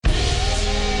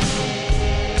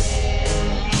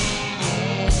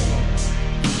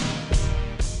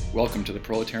Welcome to The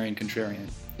Proletarian Contrarian,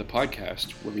 the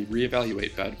podcast where we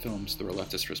reevaluate bad films through a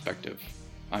leftist perspective.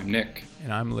 I'm Nick.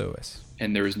 And I'm Lewis.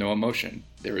 And there is no emotion,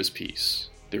 there is peace.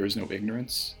 There is no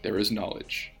ignorance, there is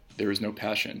knowledge. There is no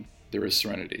passion, there is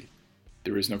serenity.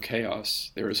 There is no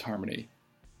chaos, there is harmony.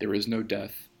 There is no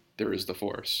death, there is the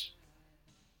Force.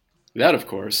 That, of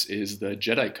course, is the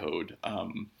Jedi Code,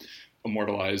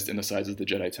 immortalized in the sides of the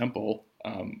Jedi Temple.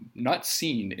 Not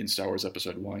seen in Star Wars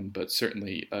Episode 1, but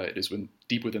certainly it is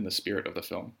deep within the spirit of the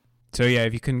film. So yeah,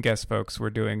 if you couldn't guess, folks, we're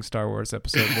doing Star Wars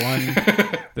Episode 1,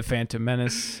 The Phantom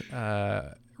Menace,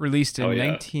 released in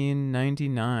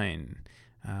 1999.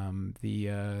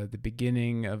 The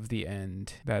beginning of the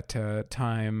end. That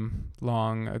time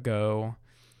long ago,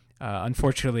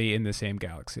 unfortunately in the same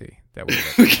galaxy that we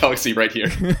live in. The galaxy right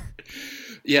here.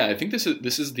 Yeah, I think this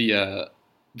is the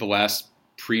last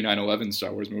pre-9/11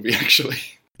 Star Wars movie, actually.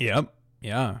 Yep.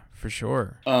 Yeah, for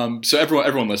sure. So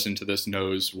everyone listening to this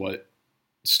knows what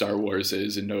Star Wars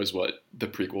is and knows what the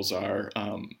prequels are.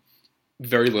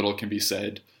 Very little can be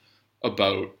said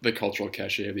about the cultural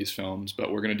cachet of these films,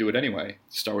 but we're going to do it anyway.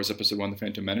 Star Wars Episode 1, The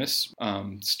Phantom Menace,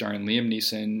 starring Liam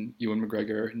Neeson, Ewan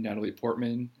McGregor, Natalie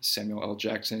Portman, Samuel L.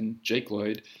 Jackson, Jake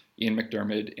Lloyd, Ian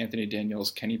McDiarmid, Anthony Daniels,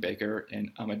 Kenny Baker,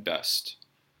 and Ahmed Best.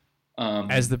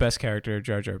 As the best character,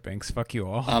 Jar Jar Binks. Fuck you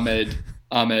all.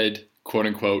 Ahmed, quote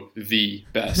unquote, the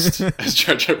best as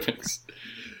Jar Jar Binks.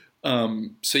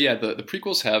 So yeah, the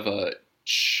prequels have a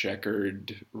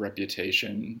checkered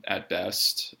reputation at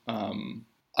best.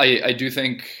 I do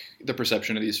think the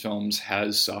perception of these films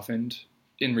has softened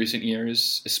in recent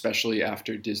years, especially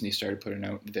after Disney started putting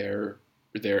out their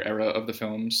era of the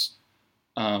films.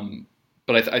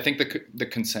 But I think the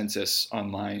consensus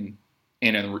online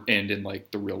and in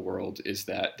like the real world is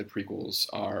that the prequels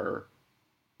are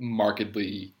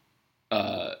markedly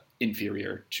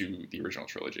inferior to the original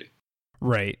trilogy.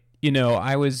 Right. You know,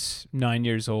 I was 9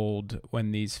 years old when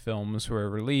these films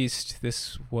were released.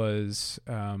 This was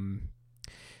a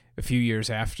few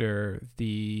years after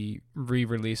the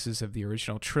re-releases of the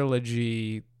original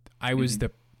trilogy. I was the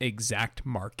exact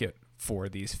market for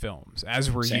these films,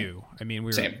 as were you. I mean,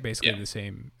 we were basically the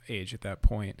same age at that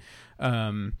point.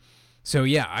 So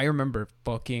yeah, I remember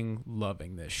fucking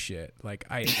loving this shit. Like,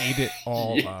 I ate it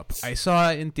all up. I saw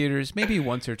it in theaters maybe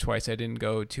once or twice. I didn't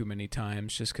go too many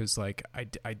times just because, like,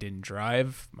 I didn't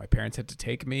drive. My parents had to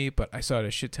take me, but I saw it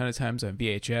a shit ton of times on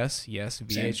VHS. Yes,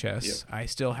 VHS. Yep. I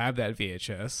still have that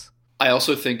VHS. I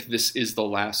also think this is the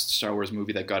last Star Wars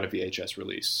movie that got a VHS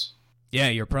release. Yeah,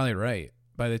 you're probably right.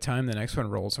 By the time the next one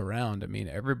rolls around, I mean,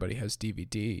 everybody has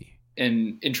DVD.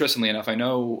 And interestingly enough, I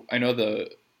know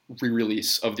the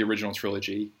re-release of the original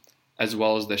trilogy, as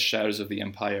well as the Shadows of the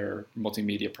Empire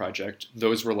multimedia project.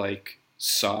 Those were like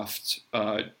soft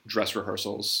dress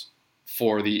rehearsals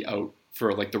for the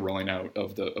rolling out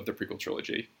of the prequel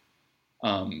trilogy.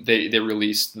 They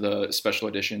released the special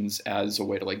editions as a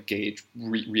way to like gauge,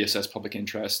 reassess public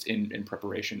interest in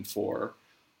preparation for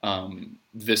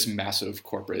this massive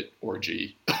corporate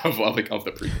orgy of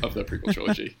the prequel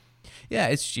trilogy. Yeah,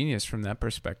 it's genius from that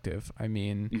perspective. I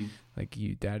mean,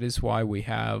 that is why we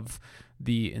have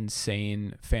the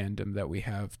insane fandom that we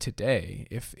have today.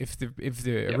 If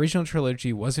the original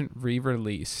trilogy wasn't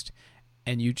re-released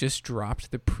and you just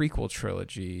dropped the prequel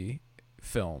trilogy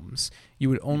films, you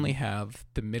would only have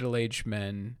the middle-aged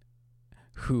men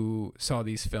who saw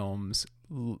these films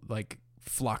like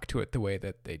flock to it the way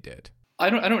that they did. I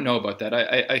don't know about that.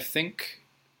 I think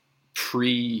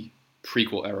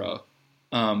pre-prequel era,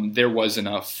 there was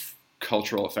enough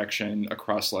cultural affection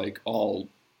across like all,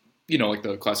 like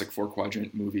the classic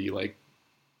 4-quadrant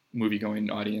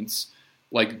movie-going audience.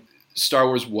 Like, Star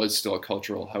Wars was still a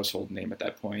cultural household name at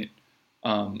that point.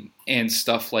 And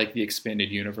stuff like the expanded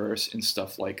universe and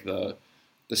stuff like the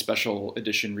special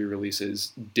edition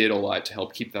re-releases did a lot to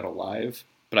help keep that alive.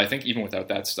 But I think even without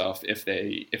that stuff, if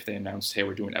they announced, hey,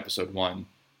 we're doing Episode 1,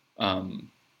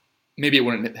 maybe it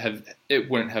wouldn't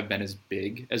have been as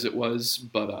big as it was,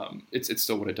 but it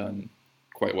still would have done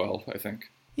quite well, I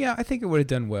think. Yeah, I think it would have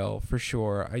done well for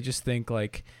sure. I just think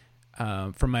like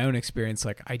from my own experience,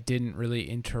 like I didn't really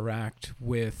interact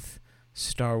with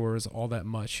Star Wars all that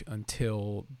much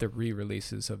until the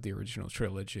re-releases of the original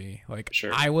trilogy. Like,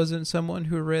 sure. I wasn't someone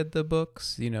who read the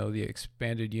books, the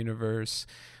expanded universe.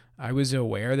 I was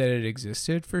aware that it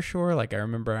existed for sure. Like, I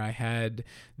remember I had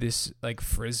this like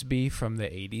Frisbee from the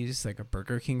 80s, like a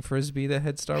Burger King Frisbee that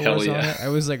had Star Wars on it. I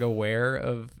was like aware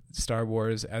of Star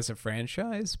Wars as a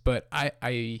franchise, but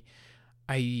I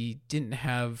didn't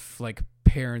have like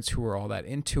parents who were all that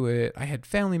into it. I had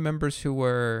family members who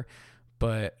were,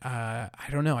 but I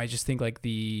don't know. I just think like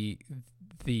the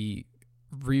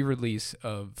re-release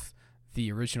of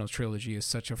the original trilogy is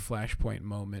such a flashpoint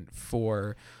moment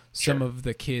for some of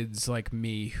the kids like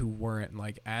me who weren't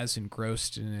like as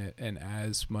engrossed in it and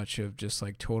as much of just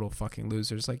like total fucking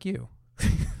losers like you.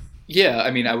 Yeah,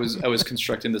 I mean, I was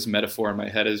constructing this metaphor in my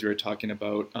head as we were talking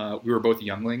about. We were both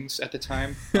younglings at the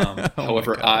time.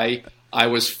 However, I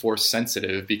was force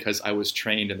sensitive because I was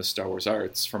trained in the Star Wars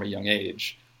arts from a young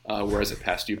age, whereas it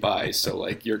passed you by. So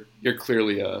like you're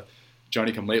clearly a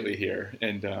Johnny come lately here,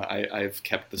 and I've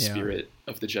kept the spirit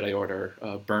of the Jedi Order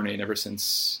burning ever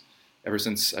since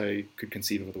I could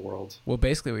conceive of the world. Well,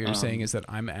 basically, what you're saying is that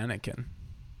I'm Anakin.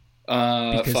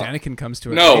 Because fuck. Anakin comes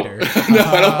to it No. later. No,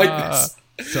 I don't like this.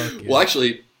 So well,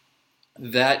 actually,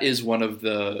 that is one of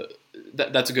the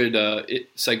that's a good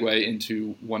segue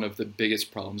into one of the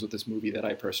biggest problems with this movie that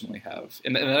I personally have,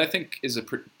 and I think is a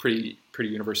pretty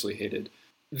universally hated.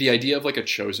 The idea of like a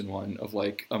chosen one, of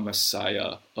like a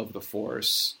messiah of the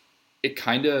Force, it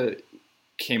kind of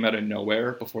came out of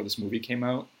nowhere before this movie came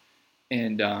out,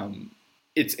 and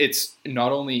it's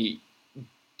not only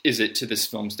is it to this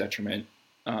film's detriment,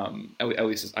 at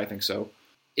least I think so.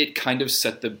 It kind of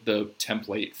set the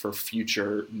template for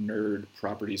future nerd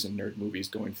properties and nerd movies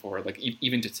going forward, like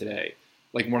even to today.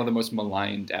 Like one of the most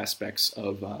maligned aspects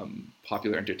of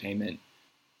popular entertainment,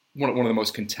 one of the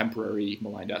most contemporary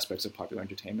maligned aspects of popular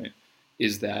entertainment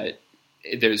is that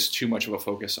there's too much of a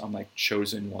focus on like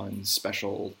chosen ones,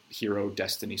 special hero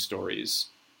destiny stories.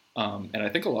 And I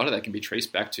think a lot of that can be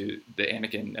traced back to the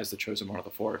Anakin as the chosen one of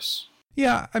the Force.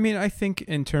 Yeah, I mean, I think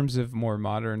in terms of more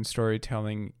modern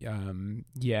storytelling,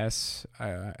 yes,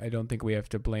 I don't think we have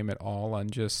to blame it all on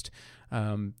just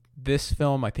this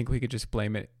film. I think we could just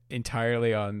blame it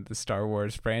entirely on the Star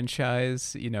Wars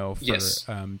franchise, for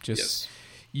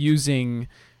using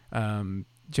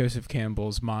Joseph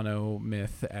Campbell's mono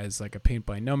myth as like a paint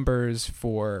by numbers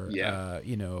for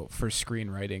for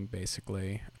screenwriting,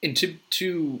 basically. And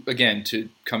to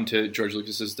come to George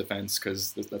Lucas's defense,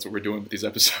 because that's what we're doing with these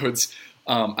episodes.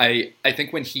 I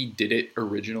think when he did it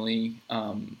originally,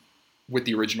 with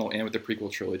the original and with the prequel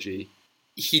trilogy,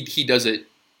 he does it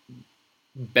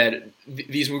better.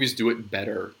 These movies do it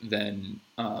better than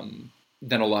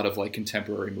a lot of like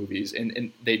contemporary movies,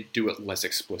 and they do it less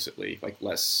explicitly, like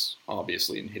less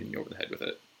obviously, and hitting you over the head with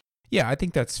it. Yeah, I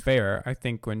think that's fair. I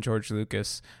think when George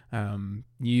Lucas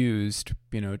used,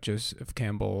 Joseph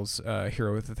Campbell's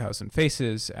Hero with a Thousand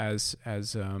Faces as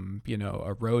a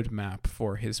roadmap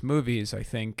for his movies, I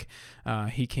think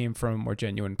he came from a more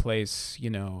genuine place. He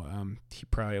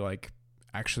probably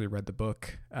actually read the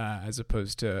book as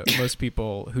opposed to most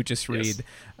people who just read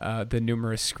the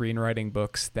numerous screenwriting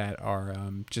books that are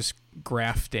just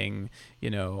grafting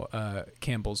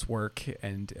Campbell's work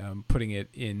and putting it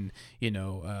in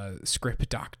script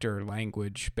doctor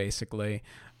language, basically.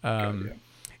 And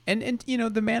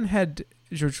the man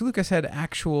George Lucas had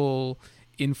actual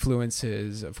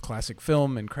influences of classic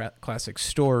film and classic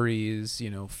stories,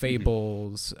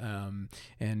 fables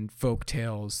and folk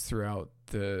tales throughout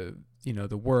the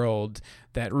world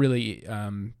that really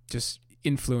just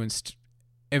influenced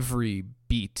every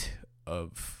beat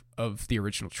of the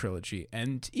original trilogy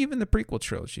and even the prequel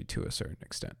trilogy to a certain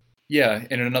extent. Yeah,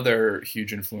 and another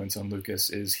huge influence on Lucas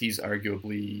is he's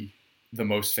arguably the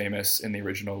most famous in the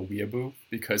original weeaboo,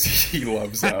 because he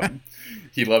loves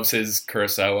he loves his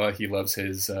Kurosawa, he loves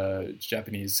his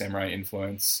Japanese samurai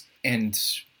influence. And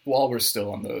while we're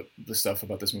still on the stuff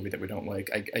about this movie that we don't like,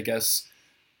 I guess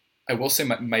I will say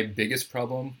my biggest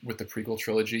problem with the prequel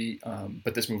trilogy,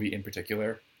 but this movie in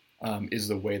particular, is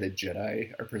the way the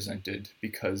Jedi are presented,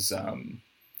 because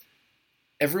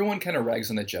everyone kind of rags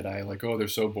on the Jedi, like, oh, they're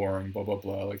so boring, blah, blah,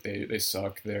 blah, like they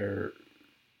suck, they're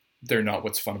not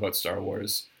what's fun about Star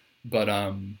Wars. But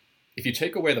if you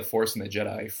take away the Force and the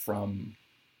Jedi from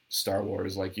Star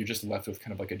Wars, like you're just left with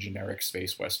kind of like a generic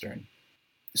space Western.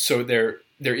 So there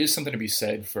is something to be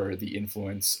said for the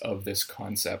influence of this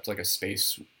concept, like a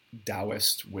space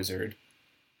Taoist wizard,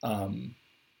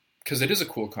 because it is a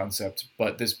cool concept,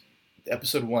 but this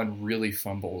episode 1 really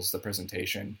fumbles the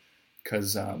presentation,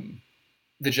 because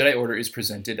the Jedi Order is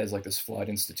presented as like this flawed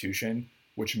institution,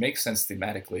 which makes sense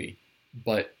thematically,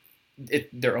 but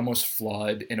they're almost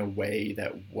flawed in a way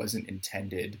that wasn't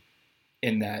intended,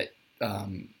 in that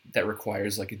that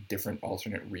requires like a different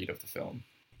alternate read of the film.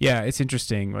 Yeah, it's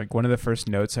interesting. Like one of the first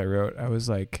notes I wrote, I was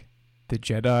like, the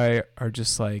Jedi are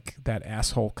just like that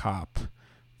asshole cop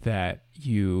that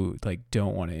you like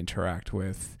don't want to interact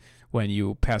with when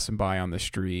you pass them by on the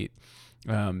street.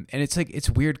 And it's like, it's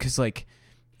weird because like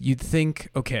you'd think,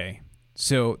 okay,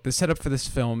 So the setup for this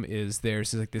film is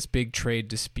there's like this big trade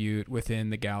dispute within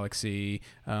the galaxy,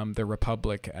 the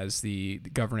Republic, as the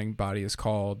governing body is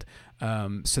called.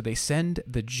 So they send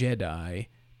the Jedi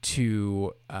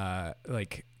to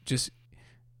just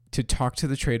to talk to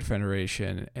the Trade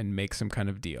Federation and make some kind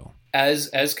of deal.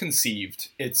 As conceived,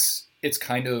 it's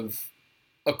kind of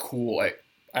a cool,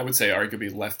 I would say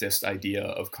arguably leftist idea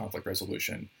of conflict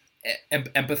resolution.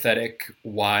 Empathetic,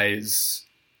 wise,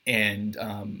 and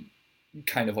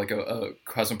kind of like a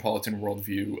cosmopolitan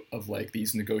worldview of like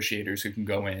these negotiators who can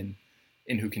go in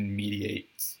and who can mediate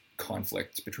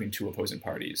conflict between two opposing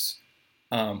parties.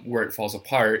 Where it falls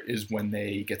apart is when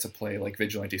they get to play like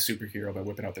vigilante superhero by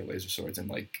whipping out their laser swords and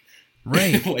like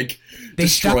right like they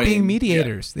stop being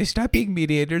mediators. They stop being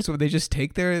mediators when they just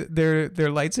take their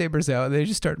lightsabers out and they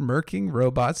just start murking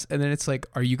robots, and then it's like,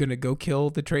 are you gonna go kill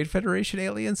the Trade Federation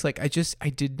aliens? Like I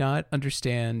did not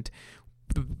understand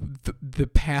the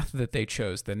path that they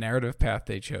chose, the narrative path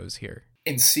they chose here.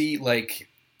 And see, like,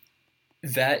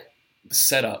 that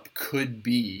setup could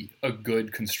be a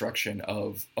good construction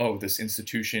of, oh, this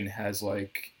institution has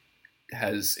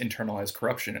internalized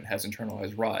corruption and has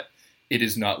internalized rot. It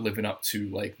is not living up to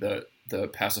like the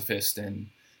pacifist and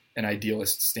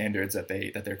idealist standards that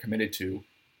they're committed to,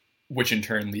 which in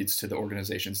turn leads to the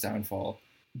organization's downfall.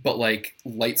 But like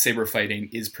lightsaber fighting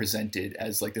is presented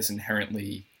as like this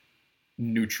inherently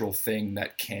neutral thing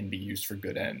that can be used for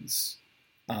good ends,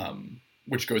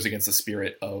 which goes against the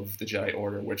spirit of the Jedi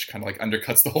Order, which kind of like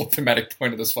undercuts the whole thematic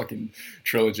point of this fucking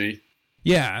trilogy.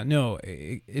 Yeah, no,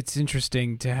 it's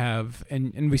interesting to have,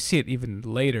 and we see it even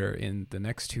later in the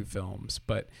next two films,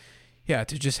 but yeah,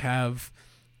 to just have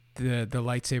the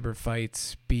lightsaber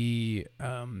fights be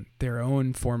their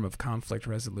own form of conflict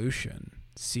resolution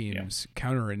seems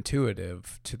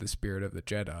counterintuitive to the spirit of the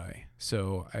Jedi.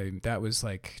 So that was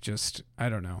like, just, I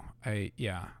don't know.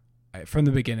 From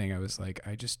the beginning, I was like,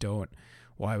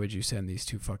 why would you send these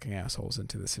two fucking assholes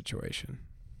into this situation?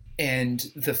 And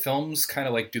the films kind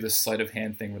of like do this sleight of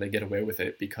hand thing where they get away with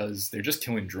it because they're just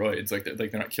killing droids. Like they're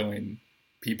not killing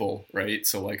people, right?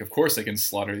 So like, of course they can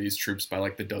slaughter these troops by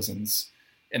like the dozens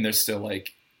and they're still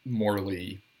like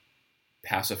morally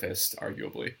pacifist,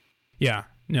 arguably. Yeah,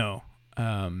 no.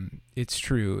 It's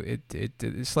true.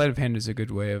 Sleight of hand is a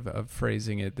good way of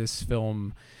phrasing it. This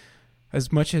film,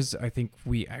 as much as I think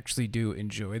we actually do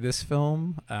enjoy this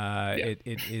film, it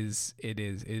is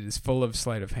full of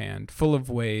sleight of hand, full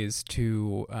of ways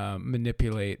to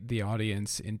manipulate the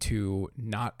audience into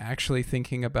not actually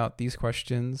thinking about these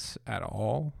questions at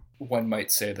all. One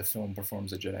might say the film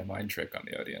performs a Jedi mind trick on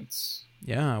the audience.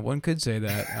 Yeah, one could say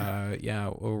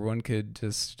that. Or one could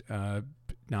just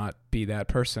not be that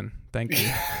person. Thank you.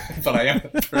 But I am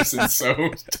that person,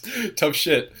 so tough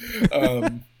shit.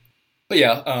 But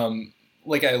yeah,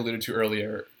 like I alluded to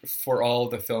earlier, for all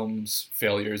the film's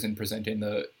failures in presenting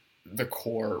the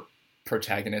core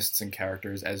protagonists and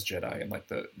characters as Jedi and like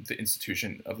the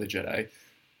institution of the Jedi,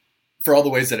 for all the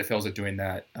ways that it fails at doing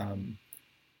that,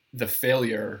 the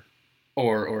failure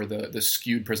or the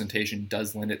skewed presentation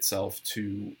does lend itself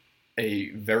to a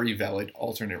very valid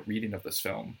alternate reading of this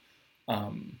film.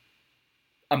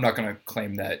 I'm not going to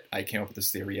claim that I came up with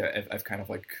this theory. I've kind of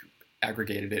like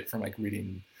aggregated it from like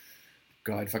reading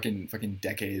fucking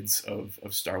decades of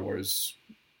Star Wars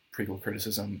prequel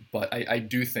criticism. But I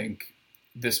do think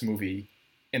this movie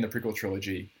in the prequel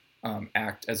trilogy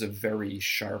act as a very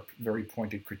sharp, very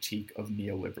pointed critique of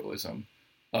neoliberalism's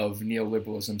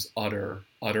utter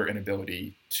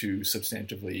inability to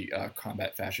substantively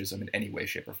combat fascism in any way,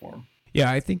 shape, or form. Yeah,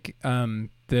 I think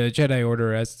the Jedi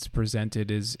Order as it's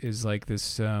presented is like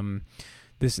this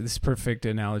this perfect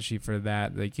analogy for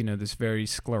that. Like, you know, this very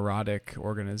sclerotic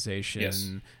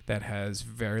organization that has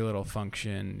very little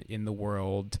function in the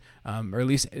world, or at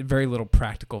least very little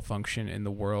practical function in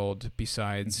the world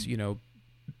besides, you know,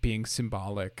 being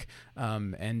symbolic.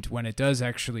 And when it does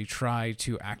actually try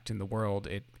to act in the world,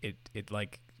 it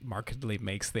like markedly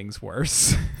makes things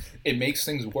worse. It makes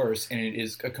things worse, and it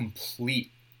is a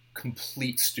complete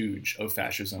stooge of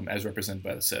fascism as represented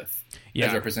by the Sith. Yeah.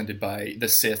 As represented by the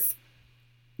Sith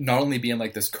not only being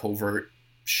like this covert,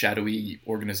 shadowy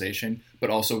organization, but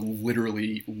also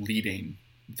literally leading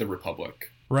the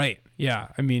Republic. Right. Yeah.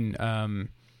 I mean,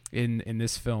 in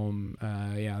this film,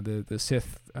 the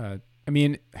Sith I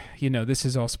mean, this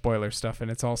is all spoiler stuff,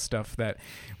 and it's all stuff that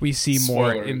we see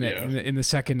more Spoiler, in the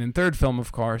second and third film,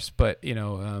 of course. But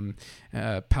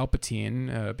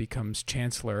Palpatine becomes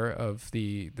Chancellor of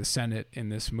the Senate in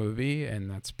this movie, and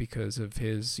that's because of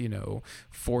his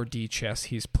 4D chess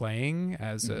he's playing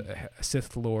as a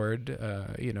Sith Lord,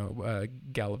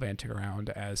 gallivanting around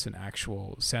as an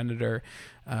actual senator,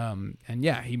 and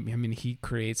yeah, he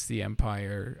creates the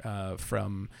Empire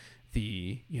from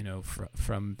the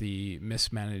from the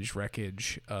mismanaged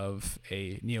wreckage of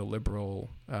a neoliberal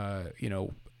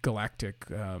galactic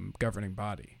governing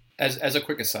body. As a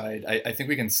quick aside, I think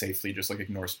we can safely just like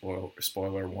ignore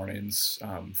spoiler warnings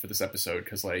for this episode,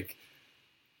 because like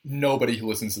nobody who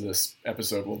listens to this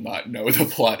episode will not know the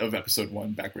plot of episode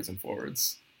 1 backwards and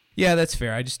forwards. Yeah, that's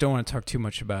fair. I just don't want to talk too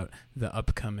much about the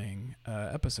upcoming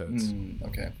episodes.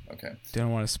 Okay.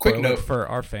 Don't want to spoil it for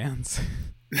our fans.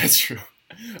 That's true.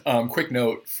 Quick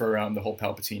note for the whole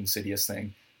Palpatine Sidious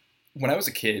thing. When I was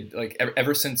a kid, like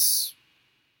ever since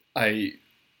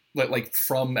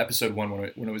from episode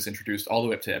 1 when it was introduced all the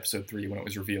way up to episode 3 when it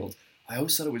was revealed, I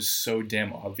always thought it was so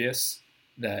damn obvious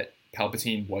that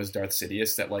Palpatine was Darth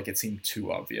Sidious that like it seemed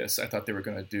too obvious. I thought they were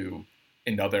going to do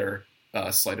another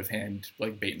sleight of hand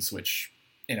like bait and switch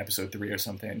in episode 3 or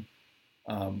something.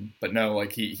 But no,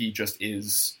 like he just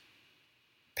is.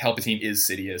 Palpatine is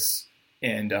Sidious,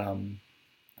 and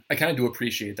I kind of do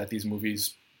appreciate that these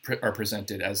movies are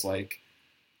presented as like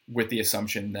with the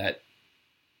assumption that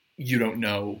you don't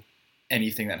know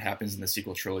anything that happens in the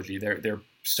sequel trilogy. They're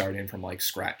starting from like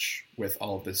scratch with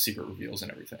all of the secret reveals and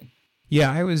everything.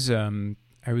 Yeah, I was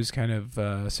kind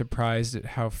of surprised at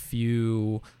how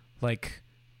few like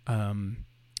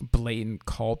blatant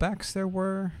callbacks there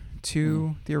were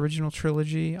to the original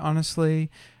trilogy, honestly.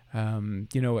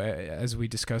 As we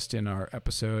discussed in our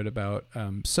episode about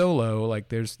Solo, like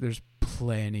there's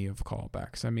plenty of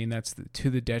callbacks. I mean, that's to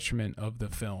the detriment of the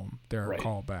film. There are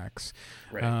callbacks.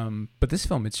 Right. But this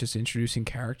film, it's just introducing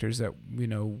characters that we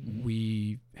know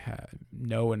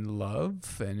and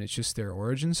love, and it's just their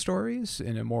origin stories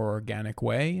in a more organic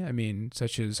way. I mean,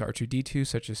 such as R2-D2,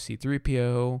 such as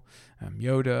C-3PO,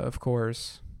 Yoda, of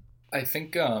course. I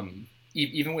think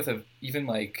even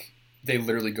like they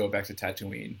literally go back to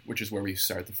Tatooine, which is where we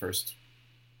start the first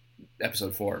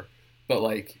episode 4. But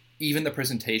like even the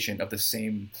presentation of the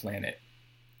same planet,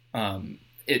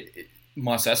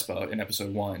 Mos Espa in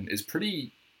episode 1 is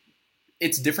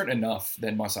it's different enough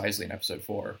than Mos Eisley in episode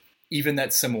 4. Even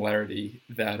that similarity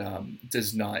that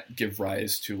does not give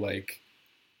rise to like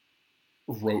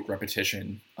rote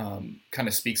repetition kind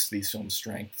of speaks to these films'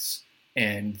 strengths.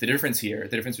 And the difference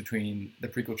between the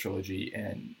prequel trilogy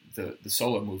and the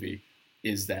Solo movie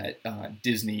is that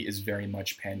Disney is very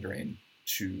much pandering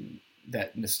to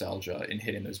that nostalgia and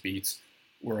hitting those beats.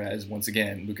 Whereas, once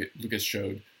again, Lucas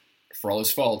showed, for all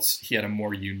his faults, he had a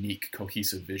more unique,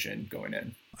 cohesive vision going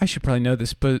in. I should probably know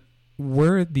this, but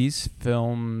were these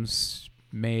films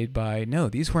made by... No,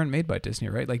 these weren't made by Disney,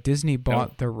 right? Like, Disney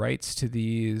bought the rights to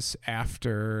these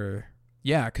after...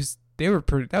 Yeah, because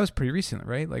that was pretty recent,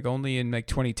 right? Like, only in like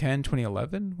 2010,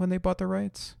 2011 when they bought the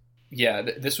rights? Yeah,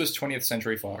 this was 20th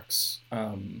Century Fox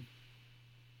in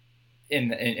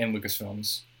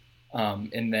Lucasfilms.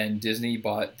 And then Disney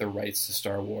bought the rights to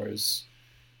Star Wars.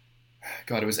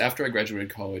 God, it was after I graduated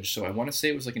college, so I want to say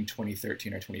it was like in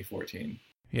 2013 or 2014.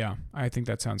 Yeah, I think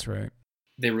that sounds right.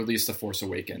 They released The Force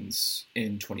Awakens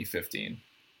in 2015.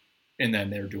 And then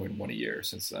they're doing one a year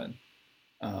since then.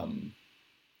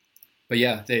 But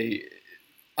yeah,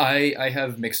 I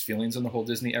have mixed feelings on the whole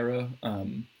Disney era.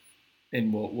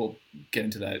 And we'll get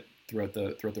into that throughout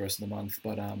the rest of the month.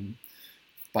 But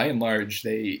by and large,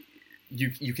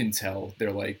 you can tell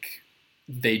they're like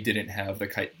they didn't have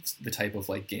the type of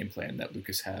like game plan that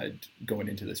Lucas had going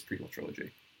into this prequel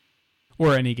trilogy,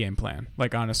 or any game plan.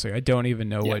 Like honestly, I don't even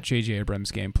know what J.J.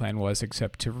 Abrams' game plan was,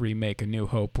 except to remake A New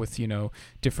Hope with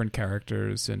different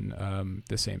characters and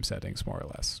the same settings more or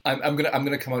less. I'm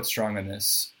gonna come out strong on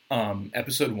this.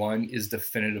 Episode 1 is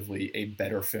definitively a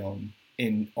better film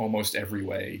in almost every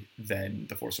way than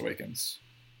The Force Awakens.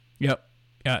 Yep.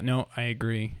 Yeah, no, I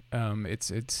agree.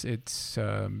 It's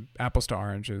apples to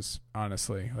oranges,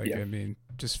 honestly. Like, I mean,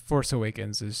 just Force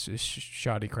Awakens is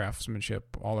shoddy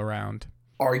craftsmanship all around.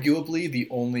 Arguably, the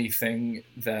only thing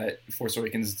that Force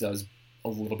Awakens does a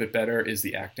little bit better is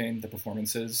the acting, the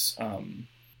performances.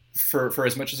 For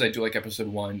as much as I do like Episode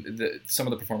 1, some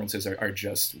of the performances are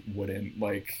just wooden.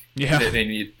 Like, they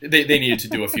needed to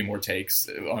do a few more takes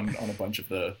on a bunch of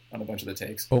the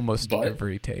takes. Almost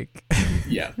every take.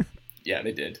 Yeah,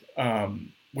 they did.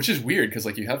 Which is weird because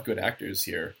like you have good actors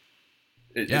here,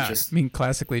 It's Yeah, just I mean,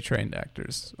 classically trained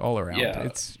actors all around. yeah.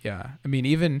 It's yeah. I mean,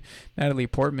 even Natalie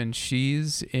Portman,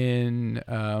 she's in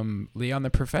Leon the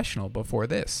Professional before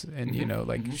this, and you know,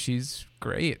 like she's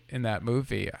great in that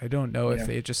movie. I don't know if Yeah.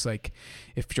 they just like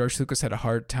if George Lucas had a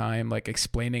hard time like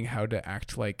explaining how to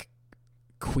act like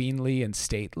queenly and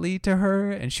stately to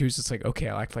her, and she was just like, okay,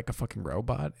 I'll act like a fucking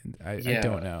robot. And I Yeah.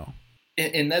 don't know.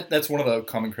 And that's one of the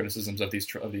common criticisms of this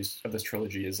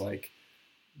trilogy is like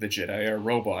the Jedi are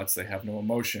robots, they have no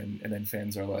emotion, and then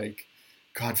fans are like,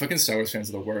 God, fucking Star Wars fans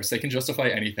are the worst. They can justify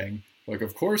anything. Like,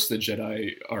 of course the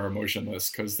Jedi are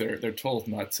emotionless because they're told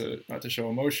not to show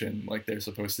emotion. Like they're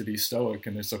supposed to be stoic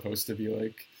and they're supposed to be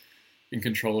like in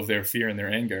control of their fear and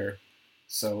their anger.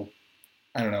 So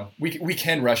I don't know. We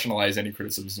can rationalize any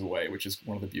criticisms away, which is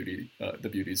one of the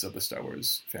beauties of the Star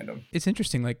Wars fandom. It's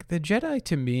interesting. Like the Jedi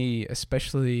to me,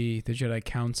 especially the Jedi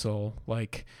Council,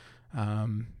 like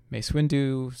Mace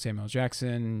Windu, Samuel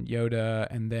Jackson, Yoda,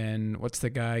 and then what's the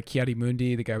guy,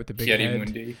 Ki-Adi-Mundi, the guy with the big head.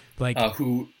 Mundi, like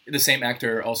who the same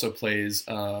actor also plays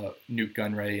Newt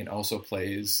Gunray and also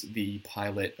plays the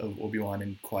pilot of Obi-Wan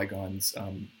and Qui-Gon's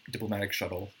diplomatic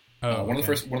shuttle. One of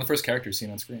the first characters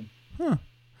seen on screen. Huh.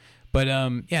 But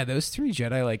yeah, those three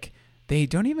Jedi, like they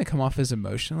don't even come off as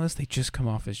emotionless. They just come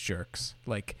off as jerks.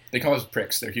 Like they come off as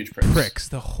pricks. They're huge pricks. Pricks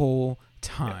the whole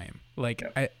time. Yeah. Like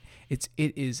yeah.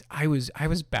 I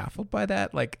was baffled by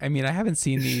that. Like, I mean, I haven't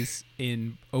seen these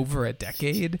in over a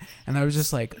decade, and I was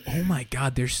just like, oh my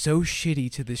God, they're so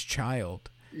shitty to this child.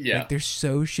 Yeah. Like, they're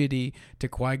so shitty to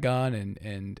Qui-Gon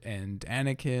and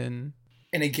Anakin.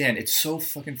 And again, it's so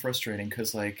fucking frustrating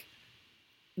because like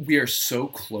we are so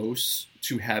close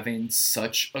to having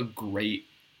such a great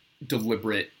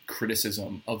deliberate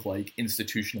criticism of like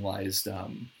institutionalized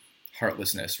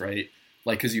heartlessness, right?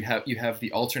 Like, because you have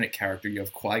the alternate character, you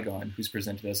have Qui-Gon, who's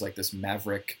presented as like this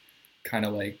maverick, kind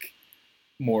of like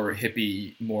more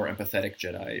hippie, more empathetic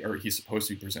Jedi, or he's supposed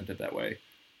to be presented that way.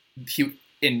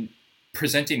 In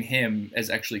presenting him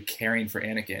as actually caring for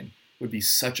Anakin would be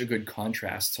such a good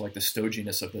contrast to like the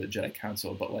stoginess of the Jedi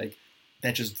Council, but like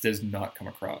that just does not come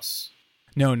across.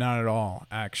 No, not at all,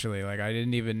 actually. Like, I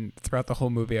didn't even, throughout the whole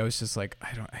movie, I was just like, I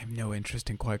have no interest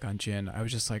in Qui-Gon Jinn. I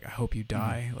was just like, I hope you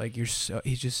die. Mm-hmm. Like,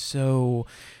 he's just so,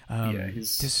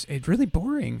 it's really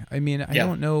boring. I mean, I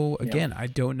don't know, again, I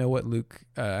don't know what Luke,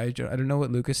 I don't know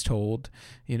what Lucas told,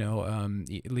 Liam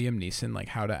Neeson, like,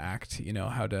 how to act,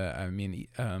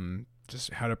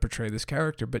 just how to portray this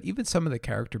character. But even some of the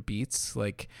character beats,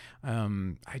 like,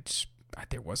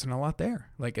 there wasn't a lot there.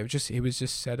 Like it was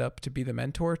just set up to be the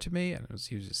mentor to me, and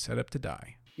he was just set up to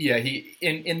die. Yeah, he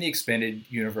in the expanded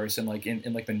universe and like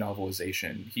in like the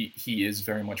novelization, he is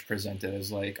very much presented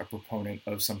as like a proponent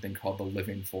of something called the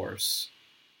Living Force,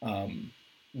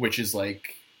 which is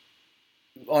like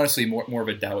honestly more of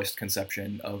a Taoist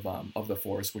conception of the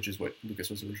Force, which is what Lucas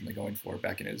was originally going for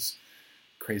back in his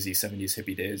crazy 70s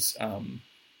hippie days,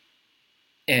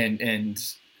 and.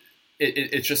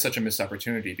 It's just such a missed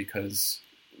opportunity because,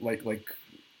 like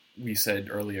we said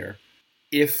earlier,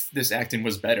 if this acting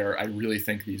was better, I really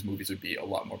think these movies would be a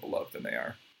lot more beloved than they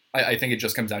are. I think it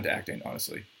just comes down to acting,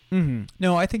 honestly. Mm-hmm.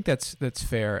 No, I think that's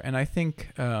fair, and I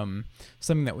think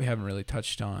something that we haven't really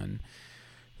touched on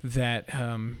that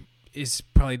is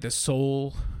probably the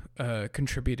sole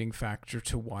contributing factor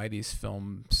to why these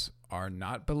films are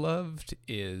not beloved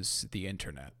is the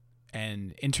internet.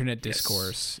 And internet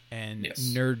discourse and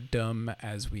nerddom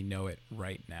as we know it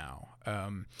right now.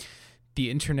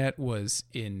 The internet was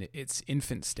in its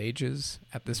infant stages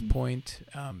at this point.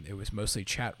 It was mostly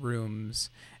chat rooms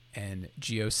and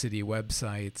GeoCity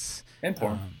websites. And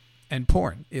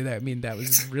porn. I mean, that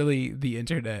was really the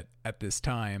internet at this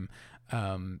time.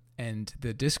 And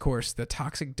the discourse, the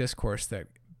toxic discourse that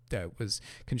was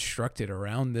constructed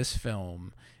around this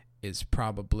film is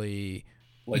probably,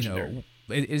 legendary.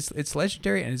 It's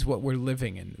legendary, and it's what we're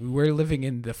living in. We're living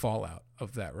in the fallout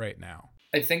of that right now.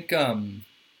 I think kind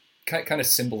of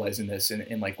symbolizing this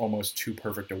in like almost too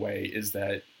perfect a way is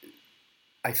that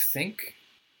I think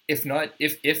if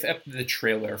the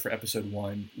trailer for episode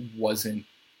 1 wasn't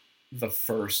the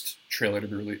first trailer to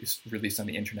be released on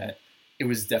the internet, it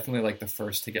was definitely like the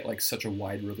first to get like such a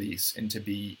wide release and to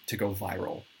go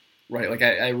viral, right? Like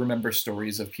I remember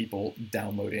stories of people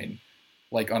downloading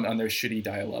like on their shitty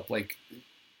dial-up, like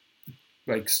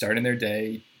starting their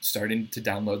day, starting to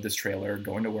download this trailer,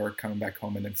 going to work, coming back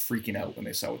home, and then freaking out when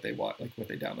they saw what they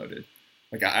downloaded.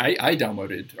 Like I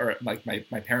downloaded, or like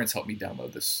my parents helped me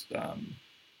download this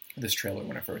this trailer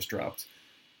when it first dropped,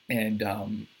 and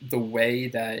the way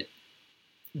that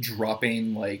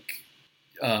dropping like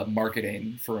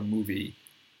marketing for a movie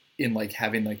in like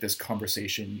having like this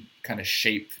conversation kind of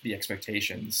shape the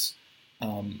expectations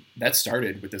that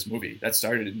started with this movie. That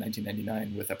started in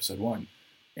 1999 with episode 1.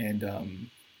 And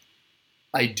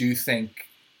I do think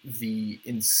the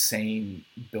insane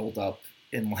buildup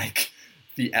in like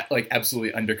the like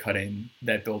absolutely undercutting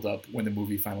that buildup when the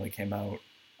movie finally came out,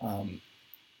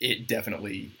 it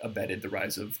definitely abetted the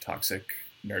rise of toxic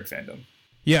nerd fandom.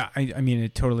 Yeah, I mean,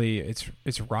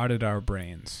 it's rotted our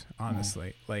brains,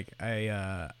 honestly. Like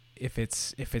if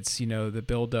it's the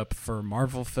build up for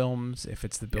Marvel films, if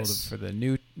it's the build up for the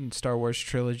new Star Wars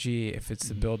trilogy, if it's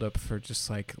the build up for just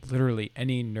like literally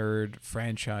any nerd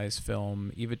franchise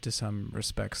film, even to some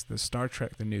respects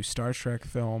the new Star Trek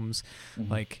films,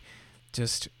 like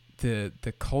just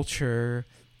the culture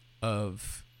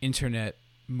of internet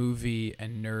movie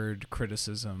and nerd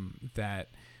criticism that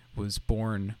was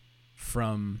born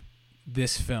from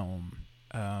this film,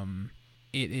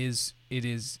 it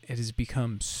has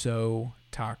become so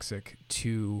toxic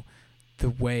to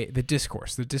the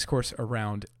discourse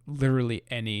around literally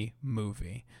any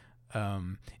movie.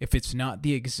 If it's not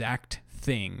the exact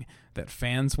thing that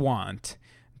fans want,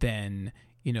 then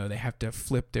they have to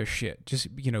flip their shit. Just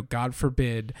God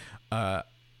forbid,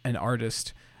 an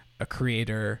artist, a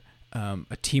creator,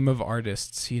 a team of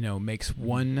artists, makes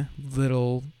one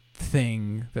little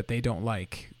thing that they don't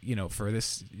like. For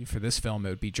this film, it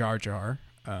would be Jar Jar.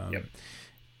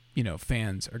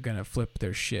 Fans are gonna flip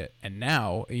their shit. And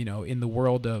now, in the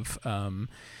world of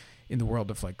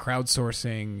like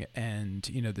crowdsourcing and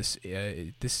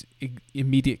this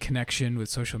immediate connection with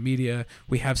social media,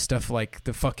 we have stuff like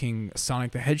the fucking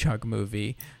Sonic the Hedgehog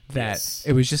movie that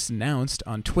it was just announced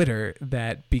on Twitter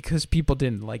that because people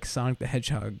didn't like Sonic the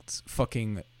Hedgehog's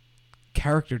fucking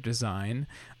character design,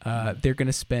 they're going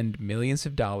to spend millions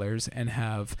of dollars and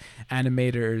have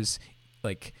animators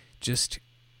like just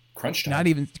crunch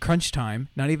time,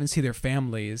 not even see their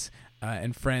families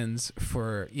and friends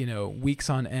for weeks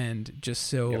on end, just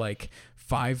so like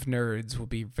 5 nerds will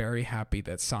be very happy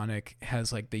that Sonic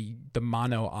has like the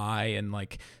mono eye and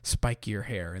like spikier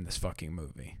hair in this fucking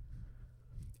movie.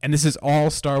 And this is all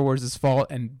Star Wars'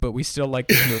 fault, but we still like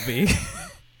this movie.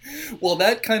 Well,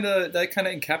 that kind of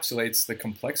encapsulates the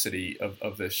complexity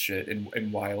of this shit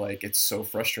and why like it's so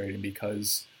frustrating,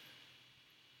 because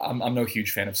I'm no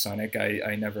huge fan of Sonic.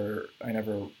 I never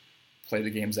play the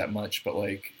games that much, but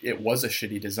like it was a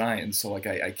shitty design, so like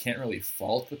I can't really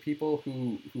fault the people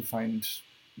who find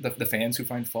the fans who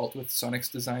find fault with Sonic's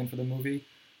design for the movie.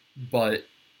 But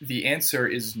the answer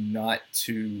is not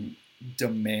to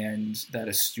demand that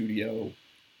a studio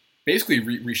basically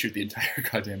reshoot the entire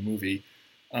goddamn movie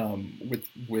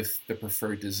with the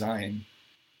preferred design.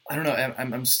 I don't know.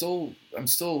 I'm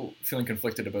still feeling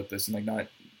conflicted about this, and like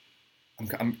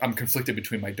I'm conflicted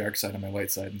between my dark side and my light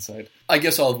side inside. I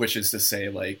guess all of which is to say,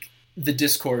 like, the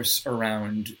discourse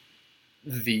around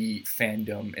the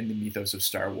fandom and the mythos of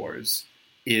Star Wars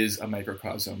is a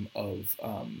microcosm of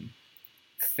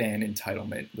fan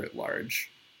entitlement writ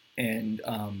large, and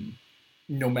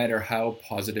no matter how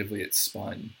positively it's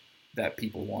spun, that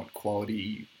people want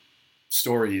quality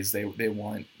stories, they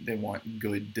want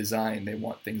good design, they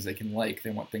want things they can like, they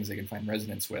want things they can find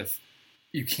resonance with.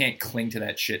 You can't cling to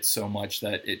that shit so much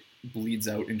that it bleeds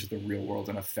out into the real world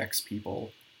and affects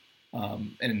people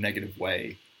in a negative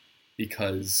way,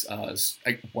 because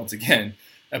once again,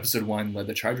 episode 1 led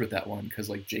the charge with that one, because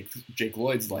like Jake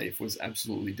Lloyd's life was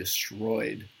absolutely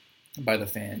destroyed by the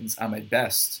fans. Ahmed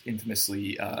Best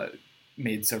infamously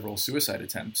made several suicide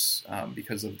attempts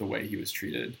because of the way he was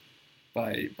treated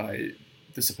by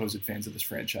the supposed fans of this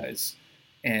franchise.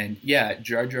 And yeah,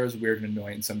 Jar Jar is weird and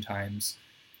annoying sometimes.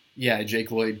 Yeah,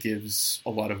 Jake Lloyd gives a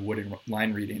lot of wooden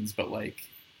line readings, but like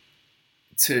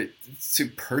to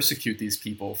persecute these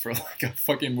people for like a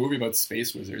fucking movie about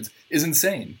space wizards is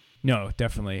insane. No,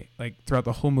 definitely. Like throughout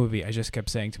the whole movie, I just kept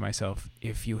saying to myself,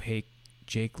 if you hate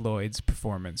Jake Lloyd's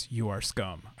performance, you are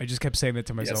scum. I just kept saying that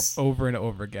to myself over and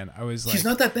over again. I was like, he's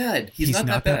not that bad. He's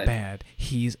not that bad.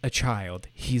 He's a child.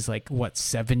 He's like, what,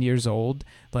 7 years old?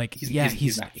 Like, he's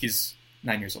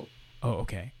 9 years old. Oh,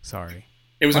 okay. Sorry.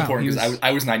 It was important because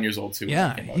I was 9 years old too.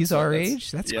 Yeah, he's our age.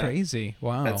 That's crazy.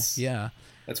 Wow.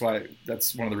 That's one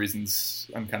of the reasons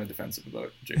I'm kind of defensive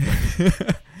about Jake.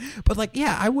 But like,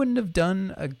 yeah, I wouldn't have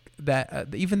done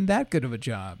even that good of a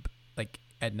job. Like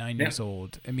at 9 years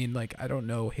old. I mean, like, I don't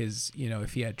know his,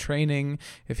 if he had training,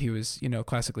 if he was,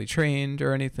 classically trained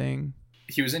or anything.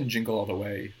 He was in Jingle All the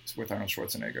Way with Arnold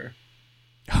Schwarzenegger.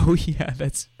 Oh yeah,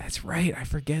 that's right. I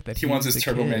forget that he wants his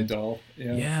Turbo Man doll.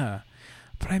 Yeah.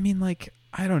 But I mean, like,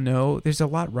 I don't know. There's a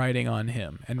lot riding on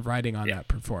him and riding on that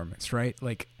performance, right?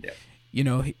 Like,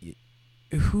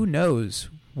 who knows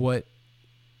what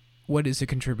what is a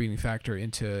contributing factor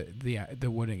into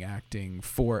the wooden acting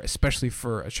especially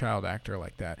for a child actor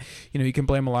like that? You can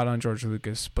blame a lot on George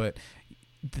Lucas, but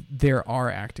there are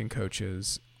acting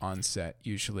coaches on set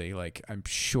usually. Like, I'm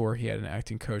sure he had an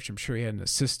acting coach. I'm sure he had an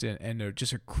assistant, and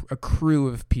just a crew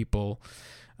of people.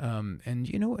 And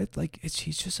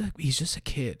he's just a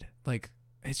kid. Like,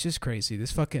 it's just crazy.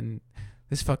 This fucking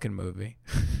movie.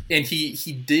 And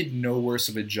he did no worse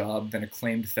of a job than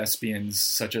acclaimed thespians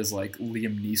such as like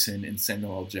Liam Neeson and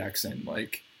Samuel L. Jackson, and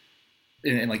like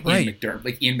right.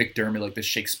 Ian McDermott, like the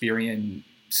Shakespearean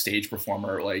stage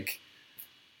performer. Like,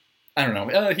 I don't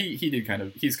know. He's kind of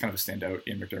a standout,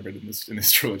 Ian McDermott, in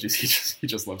this trilogy. He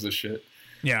just loves this shit.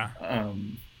 Yeah.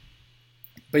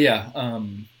 But yeah,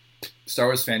 Star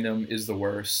Wars fandom is the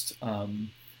worst.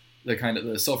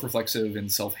 The self-reflexive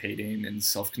and self-hating and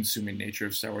self-consuming nature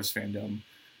of Star Wars fandom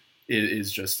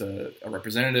is just a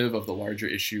representative of the larger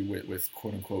issue with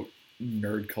quote-unquote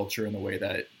nerd culture, and the way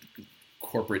that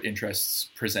corporate interests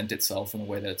present itself, in the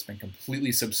way that it's been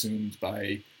completely subsumed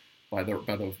by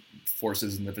the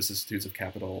forces and the vicissitudes of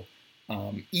capital.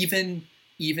 Even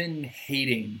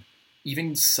hating,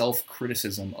 even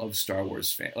self-criticism of Star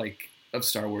Wars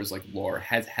lore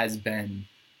has been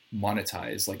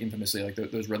monetized, like infamously, like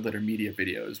those Red Letter Media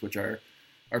videos, which were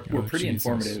pretty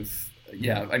informative.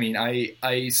 Yeah, I mean,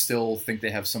 I still think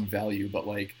they have some value, but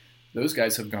like those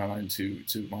guys have gone on to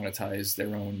monetize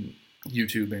their own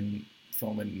YouTube and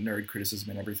film and nerd criticism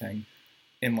and everything.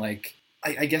 And like,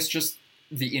 I guess just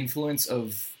the influence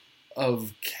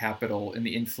of capital and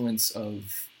the influence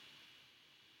of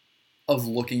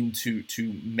looking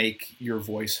to make your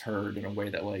voice heard in a way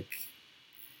that like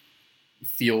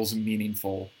feels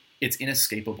meaningful. It's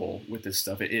inescapable with this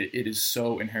stuff. It is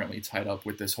so inherently tied up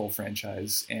with this whole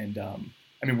franchise, and I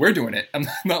mean, we're doing it. I'm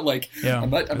not like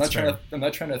I'm not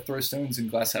trying to throw stones in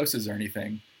glass houses or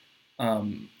anything.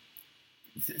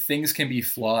 Things can be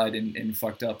flawed and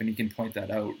fucked up, and you can point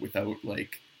that out without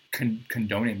like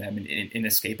condoning them, and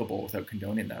inescapable without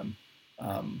condoning them.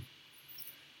 I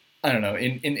don't know.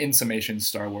 In summation,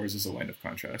 Star Wars is a land of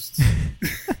contrasts.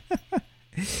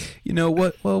 You know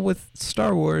what? Well, with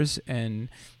Star Wars, and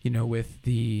with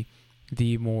the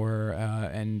more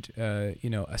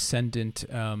ascendant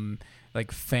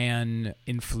like fan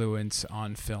influence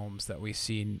on films that we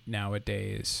see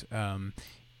nowadays,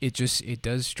 it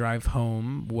does drive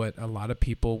home what a lot of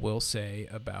people will say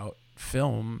about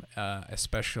film,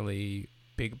 especially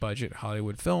big budget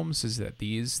Hollywood films, is that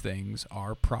these things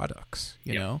are products.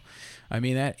 You know, I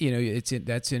mean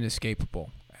that's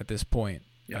inescapable at this point.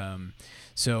 Yeah.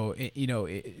 So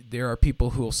there are people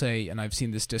who will say, and I've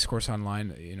seen this discourse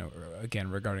online, again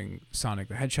regarding Sonic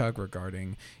the Hedgehog,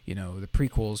 regarding the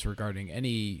prequels, regarding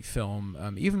any film,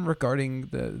 even regarding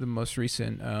the most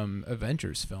recent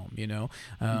Avengers film.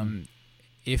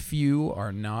 If you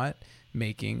are not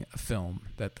making a film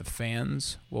that the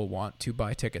fans will want to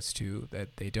buy tickets to,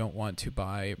 that they don't want to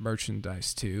buy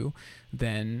merchandise to,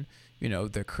 then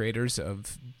the creators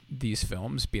of these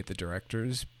films, be it the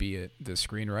directors, be it the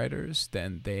screenwriters,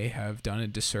 then they have done a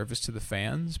disservice to the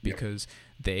fans, because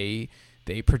they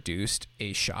produced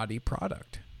a shoddy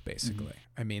product, basically.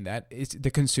 Mm-hmm. I mean, that is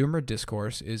the consumer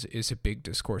discourse is a big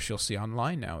discourse you'll see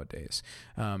online nowadays.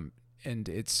 And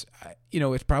it's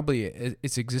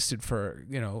it's existed for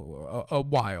a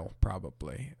while,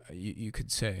 probably, you could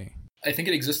say. I think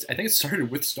it exists. I think it started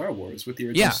with Star Wars, with the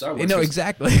original Star Wars. No,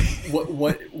 exactly.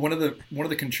 One of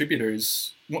the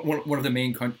contributors, one of the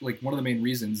main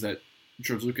reasons that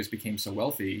George Lucas became so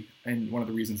wealthy, and one of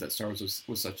the reasons that Star Wars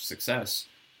was such a success,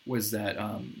 was that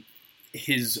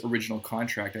his original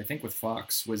contract, I think with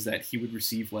Fox, was that he would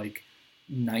receive like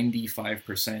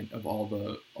 95% of all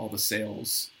the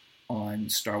sales on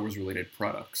Star Wars related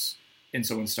products. And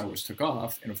so when Star Wars took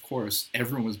off, and of course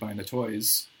everyone was buying the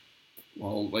toys,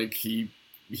 well, like he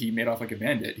made off like a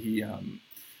bandit. He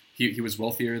was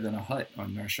wealthier than a Hutt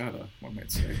on Nar Shaddaa, one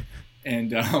might say.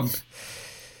 And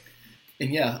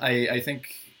yeah, I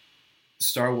think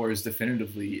Star Wars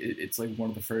definitively, it's like one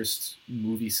of the first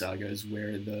movie sagas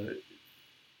where the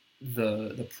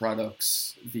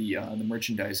products, the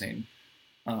merchandising,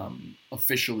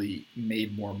 officially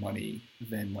made more money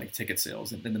than like ticket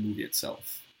sales and than the movie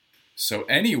itself. So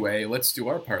anyway, let's do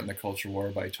our part in the culture war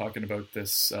by talking about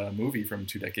this movie from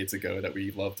 2 decades ago that we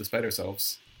love despite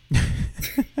ourselves.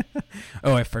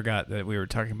 Oh, I forgot that we were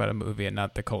talking about a movie and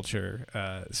not the culture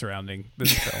surrounding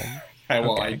this film.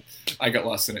 Okay. I got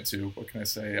lost in it too. What can I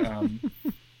say?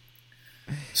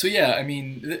 So yeah, I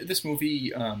mean, this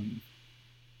movie,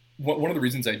 one of the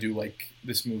reasons I do like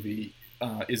this movie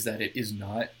is that it is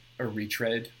not a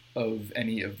retread of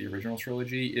any of the original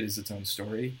trilogy. It is its own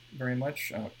story, very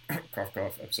much. Cough,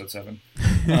 cough. Episode 7.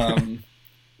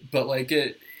 But like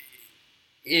it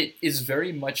is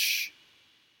very much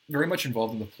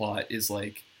involved in the plot. Is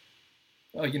like,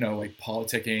 like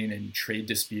politicking and trade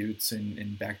disputes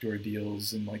and backdoor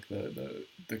deals and like the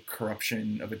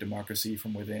corruption of a democracy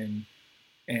from within,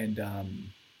 and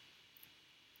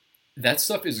that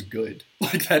stuff is good.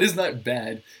 Like that is not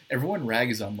bad. Everyone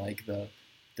rags on like the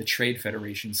Trade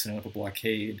Federation setting up a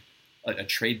blockade, a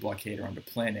trade blockade around a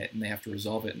planet, and they have to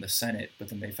resolve it in the Senate. But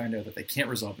then they find out that they can't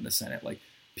resolve it in the Senate. Like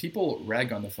people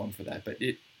rag on the phone for that, but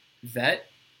that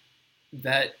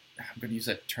I'm going to use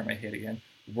that term I hate again.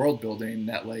 World building,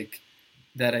 that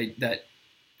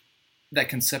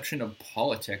conception of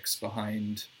politics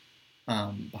behind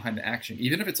the action,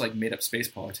 even if it's like made up space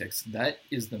politics, that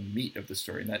is the meat of the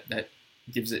story, and that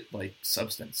gives it like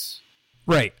substance.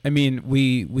 Right. I mean,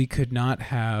 we could not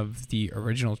have the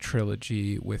original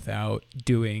trilogy without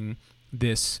doing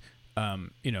this,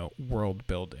 world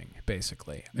building,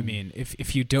 basically. Mm-hmm. I mean,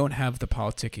 if you don't have the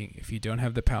politicking, if you don't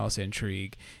have the palace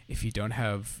intrigue, if you don't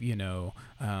have,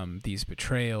 these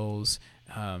betrayals,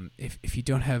 if you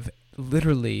don't have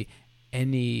literally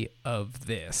any of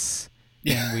this,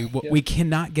 then we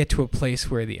cannot get to a place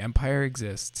where the Empire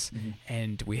exists, mm-hmm.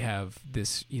 and we have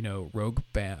this, rogue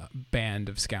band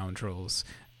of scoundrels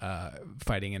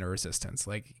fighting in a resistance.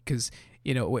 Like, because,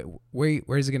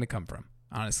 where is it going to come from?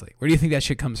 Honestly, where do you think that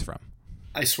shit comes from?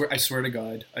 I swear to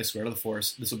God, I swear to the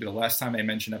Force, this will be the last time I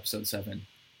mention Episode 7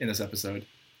 in this episode.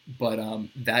 But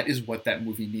that is what that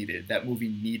movie needed. That movie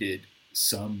needed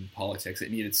some politics.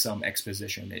 It needed some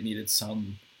exposition. It needed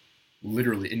some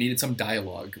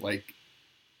dialogue, like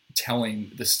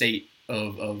telling the state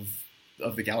of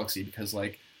the galaxy. Because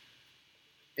like,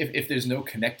 if there's no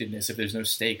connectedness, if there's no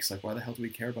stakes, like why the hell do we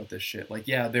care about this shit? Like,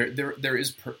 yeah, there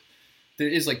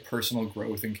is like personal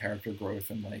growth and character growth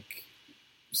and like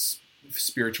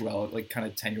spirituality, like kind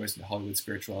of tenuous in Hollywood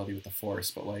spirituality with the Force,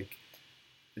 but like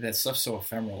that stuff's so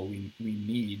ephemeral. We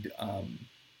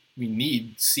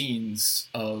need scenes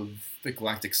of the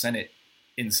Galactic Senate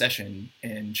in session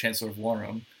and Chancellor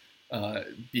Valorum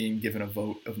being given a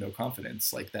vote of no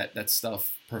confidence. Like that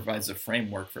stuff provides a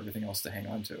framework for everything else to hang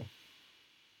on to.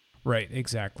 Right,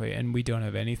 exactly. And we don't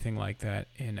have anything like that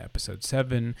in Episode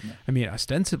 7. No. I mean,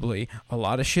 ostensibly, a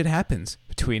lot of shit happens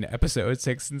between Episode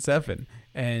 6 and 7.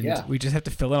 And we just have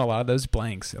to fill in a lot of those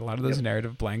blanks. A lot of those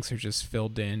narrative blanks are just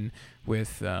filled in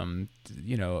with,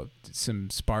 some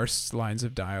sparse lines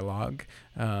of dialogue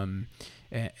and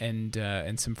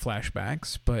some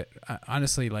flashbacks. But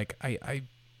honestly, like, I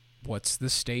what's the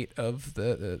state of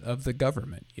the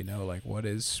government? Like what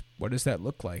does that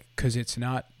look like? Because it's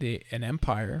not an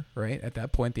empire, right? At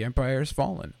that point, the empire has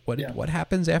fallen. What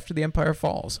happens after the empire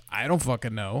falls? I don't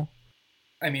fucking know.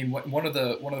 I mean, one of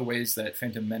the ways that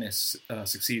Phantom Menace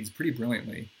succeeds pretty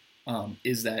brilliantly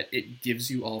is that it gives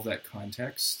you all of that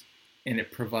context and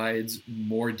it provides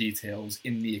more details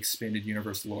in the expanded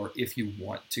universe lore if you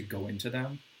want to go into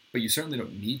them. But you certainly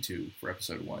don't need to for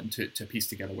Episode 1 to piece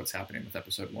together what's happening with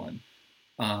Episode 1.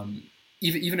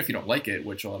 Even if you don't like it,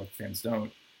 which a lot of fans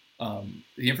don't,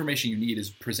 the information you need is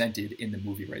presented in the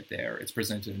movie right there. It's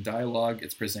presented in dialogue,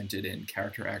 it's presented in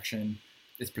character action,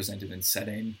 it's presented in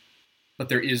setting. But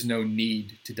there is no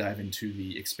need to dive into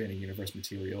the expanding universe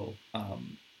material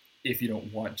if you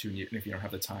don't want to and if you don't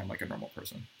have the time like a normal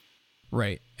person.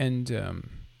 Right. And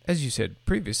as you said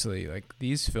previously, like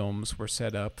these films were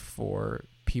set up for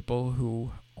people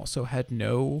who also had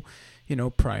no,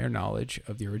 prior knowledge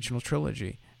of the original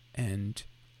trilogy. And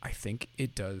I think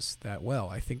it does that well.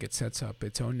 I think it sets up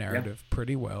its own narrative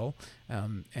pretty well.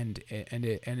 And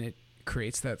it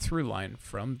creates that through line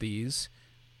from these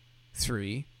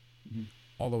 3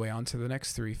 all the way on to the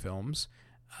next 3 films.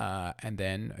 And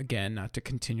then again, not to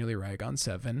continually rag on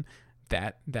 7,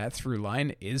 that through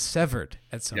line is severed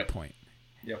at some point.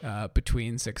 Yep.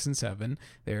 Between 6 and 7,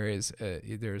 there's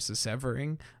a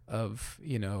severing of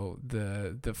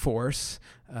the Force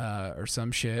or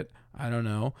some shit, I don't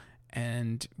know,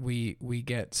 and we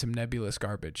get some nebulous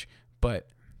garbage. But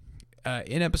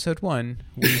in Episode 1,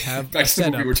 we have a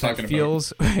setup that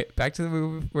feels back to the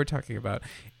movie we're talking about.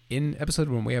 In Episode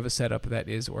 1, we have a setup that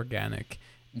is organic,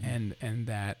 and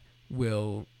that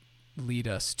will lead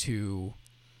us to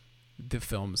the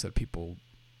films that people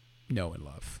know and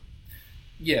love.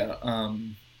 Yeah,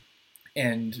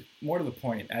 and more to the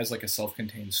point, as like a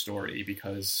self-contained story,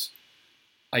 because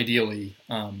ideally,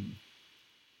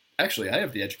 actually, I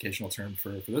have the educational term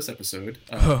for this episode.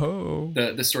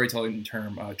 The storytelling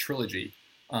term, trilogy.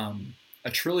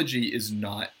 A trilogy is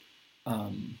not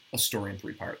a story in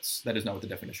 3 parts. That is not what the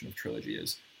definition of trilogy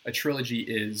is. a trilogy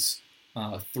is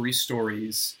three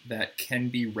stories that can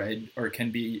be read or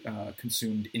can be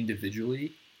consumed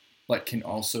individually, but can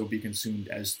also be consumed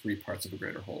as three parts of a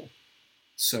greater whole.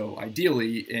 So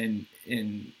ideally,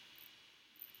 in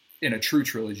a true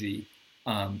trilogy,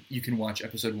 you can watch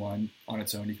episode 1 on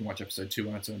its own, you can watch episode 2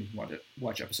 on its own, you can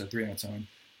watch episode 3 on its own,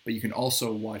 but you can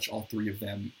also watch all three of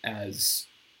them as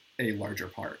a larger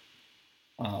part.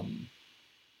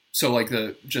 So like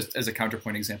just as a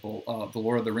counterpoint example, the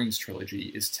Lord of the Rings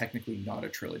trilogy is technically not a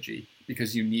trilogy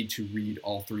because you need to read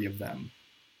all three of them.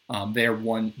 They are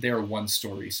one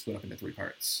story split up into three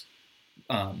parts.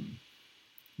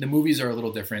 The movies are a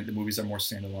little different. The movies are more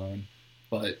standalone,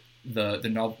 but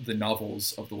the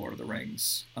novels of the Lord of the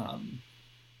Rings,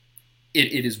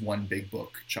 it is one big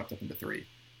book chopped up into three.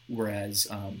 Whereas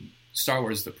Star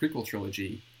Wars, the prequel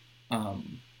trilogy,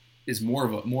 is more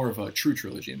of a true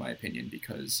trilogy in my opinion,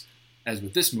 because as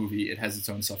with this movie, it has its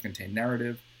own self-contained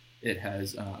narrative. It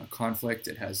has a conflict.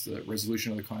 It has the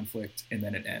resolution of the conflict, and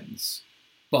then it ends.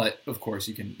 But of course,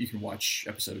 you can watch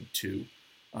episode 2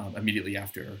 immediately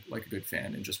after, like a good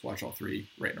fan, and just watch all three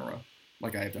right in a row,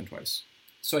 like I have done twice.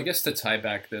 So I guess to tie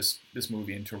back this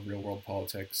movie into real world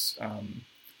politics,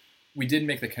 we did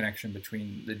make the connection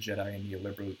between the Jedi and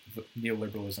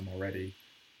neoliberalism already.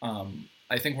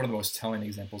 I think one of the most telling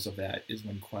examples of that is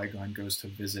when Qui-Gon goes to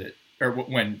visit, or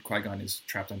when Qui-Gon is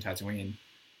trapped on Tatooine,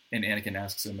 and Anakin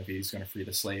asks him if he's going to free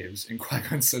the slaves, and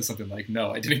Qui-Gon says something like,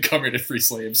 "No, I didn't come here to free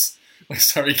slaves. Like,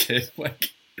 sorry, kid."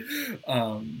 Like,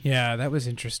 yeah, that was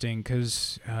interesting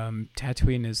because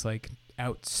Tatooine is like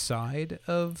outside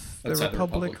of the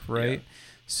Republic, right? Yeah.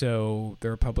 So the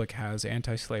Republic has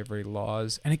anti-slavery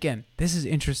laws, and again, this is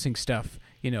interesting stuff.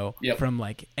 From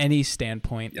like any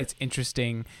standpoint, it's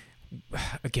interesting.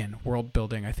 Again, world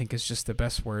building, I think, is just the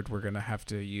best word we're going to have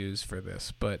to use for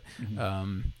this. But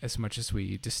as much as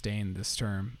we disdain this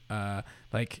term, the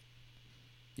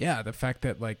fact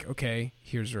that, like, okay,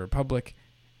 here's a republic,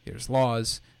 here's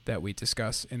laws that we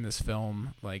discuss in this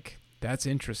film, like, that's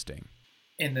interesting.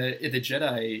 And the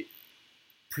Jedi,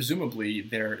 presumably,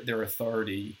 their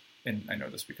authority, and I know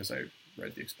this because I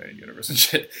read the Expanded Universe and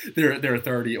shit, their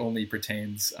authority only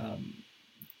pertains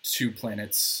to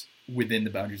planets within the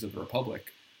boundaries of the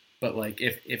Republic. But like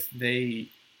if they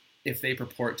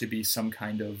purport to be some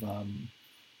kind of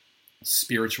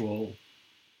spiritual,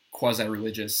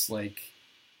 quasi-religious, like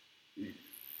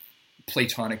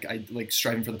Platonic, like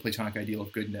striving for the Platonic ideal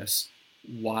of goodness,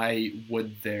 why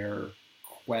would their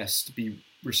quest be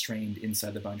restrained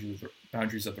inside the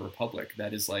boundaries of the Republic?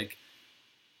 That is like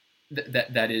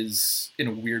that is in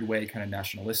a weird way kind of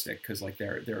nationalistic, because like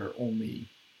they're only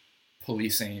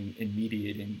policing and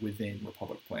mediating within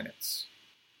Republic planets.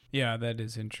 Yeah, that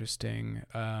is interesting.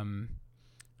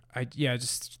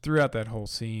 Just throughout that whole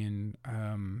scene,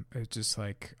 it's just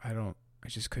like I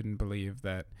just couldn't believe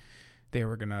that they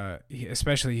were gonna,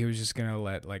 especially he was just gonna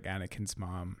let like Anakin's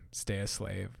mom stay a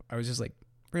slave. I was just like,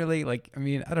 really? Like, I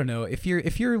mean, I don't know. If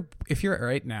you're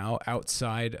right now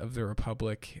outside of the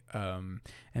Republic,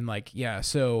 and like, yeah,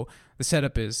 so the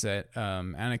setup is that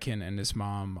Anakin and his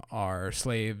mom are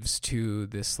slaves to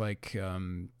this like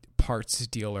parts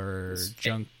dealer,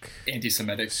 junk,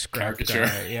 anti-Semitic caricature.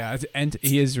 Guy. Yeah, and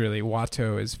he is really,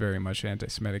 Watto is very much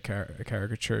anti-Semitic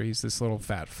caricature. He's this little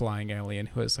fat flying alien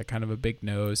who has like kind of a big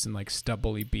nose and like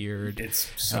stubbly beard. It's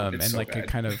so like bad. A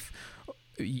kind of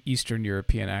Eastern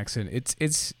European accent.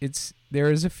 It's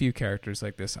there is a few characters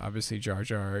like this, obviously Jar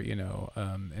Jar,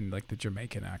 and like the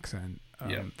Jamaican accent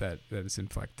that is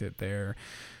inflected there,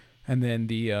 and then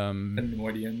the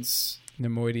Nemoidians,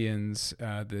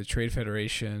 the Trade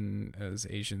Federation as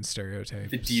Asian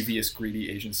stereotypes, the devious,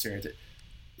 greedy Asian stereotype.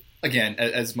 Again,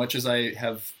 as much as I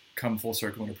have come full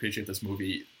circle and appreciate this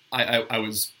movie, I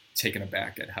was taken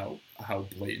aback at how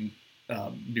blatant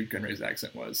Newt Gunray's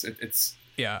accent was.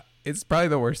 It's probably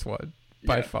the worst one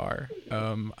by far.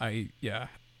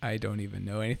 I don't even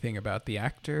know anything about the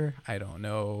actor. I don't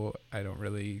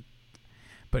really,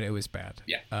 but it was bad.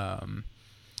 Yeah.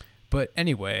 But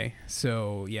anyway,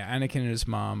 so yeah, Anakin and his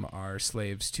mom are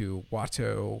slaves to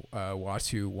Watto.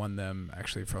 Watto won them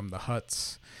actually from the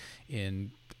Hutts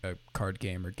in a card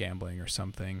game or gambling or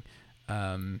something.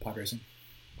 Pod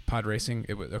racing.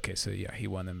 It was okay. So yeah, he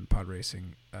won them in pod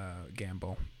racing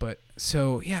gamble. But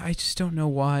so yeah, I just don't know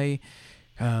why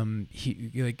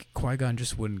Qui-Gon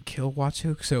just wouldn't kill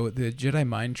Watto. So the Jedi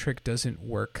mind trick doesn't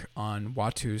work on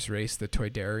Watto's race, the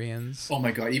Toydarians. Oh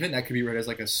my god, even that could be read as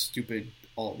like a stupid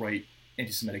alt-right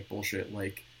anti-Semitic bullshit.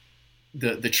 Like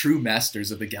the true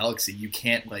masters of the galaxy, you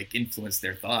can't like influence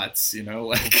their thoughts, you know,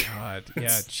 like God,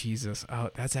 yeah, Jesus. Oh,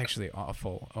 that's actually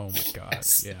awful. Oh my God,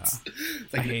 yeah.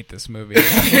 Like, I hate this movie.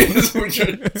 This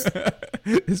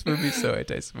movie's so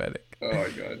anti-Semitic. Oh my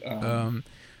God.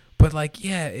 But like,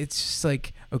 yeah, it's just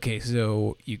like, okay,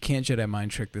 so you can't Jedi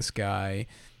mind trick this guy.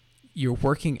 You're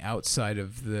working outside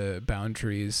of the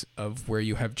boundaries of where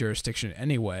you have jurisdiction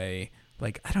anyway.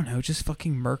 Like, I don't know, just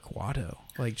fucking murk Watto.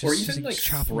 Like, just, or even like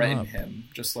chop threaten him.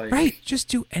 Just like, right, just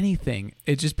do anything.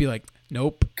 It'd just be like,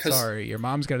 nope, sorry, your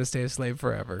mom's got to stay a slave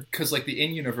forever. Because like the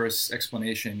in-universe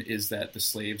explanation is that the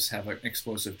slaves have an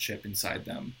explosive chip inside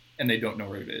them, and they don't know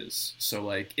where it is. So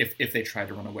like, if they try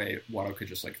to run away, Watto could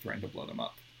just like threaten to blow them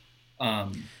up.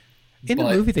 In the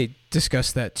movie, they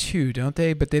discuss that too, don't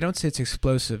they? But they don't say it's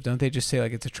explosive. Don't they just say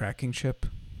like it's a tracking chip?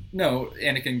 No,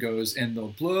 Anakin goes, and they'll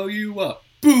blow you up.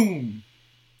 Boom!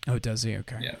 Oh, does he?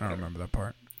 Okay. Yeah, I don't remember that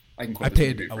part. I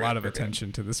paid a lot of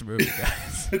attention to this movie,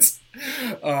 guys.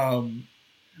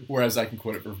 Whereas I can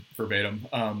quote it verbatim.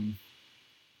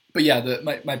 But yeah,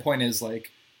 my point is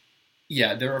like,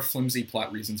 yeah, there are flimsy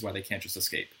plot reasons why they can't just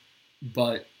escape.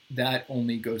 But that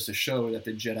only goes to show that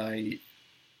the Jedi's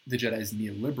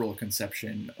neoliberal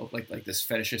conception of like this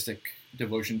fetishistic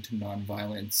devotion to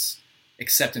nonviolence,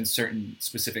 except in certain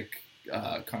specific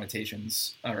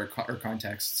connotations or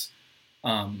contexts,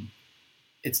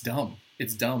 it's dumb.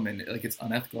 It's dumb and like it's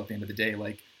unethical at the end of the day.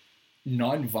 Like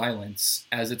nonviolence,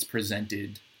 as it's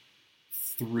presented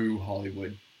through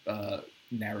Hollywood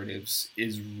narratives,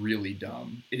 is really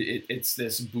dumb. It's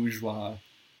this bourgeois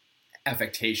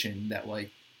affectation that like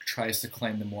tries to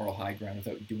claim the moral high ground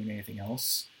without doing anything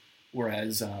else.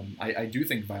 Whereas I do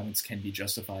think violence can be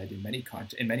justified in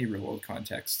many real world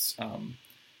contexts,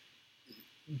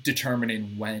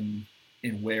 determining when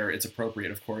and where it's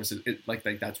appropriate. Of course, like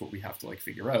that's what we have to like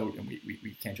figure out, and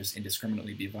we can't just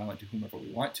indiscriminately be violent to whomever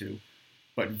we want to.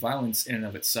 But violence in and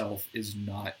of itself is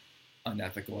not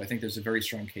unethical. I think there's a very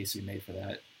strong case to be made for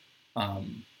that.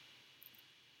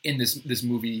 In this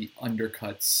movie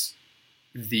undercuts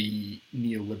the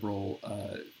neoliberal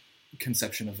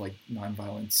conception of like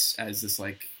nonviolence as this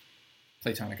like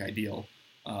Platonic ideal.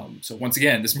 So once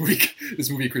again, this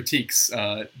movie critiques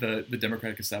the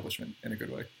democratic establishment in a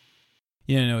good way.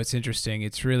 Yeah, no, it's interesting.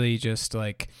 It's really just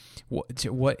like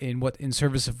what in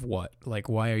service of what? Like,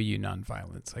 why are you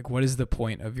nonviolent? Like, what is the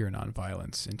point of your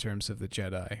nonviolence in terms of the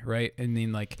Jedi, right? I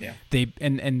mean, like they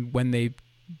and when they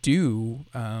do,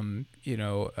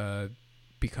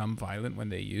 become violent when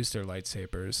they use their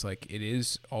lightsabers, like it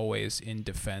is always in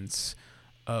defense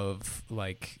of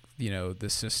like the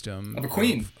system of a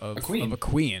queen,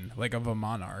 like of a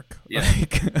monarch. Yeah.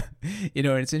 Like, and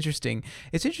it's interesting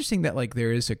that like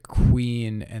there is a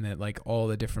queen and that like all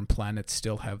the different planets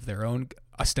still have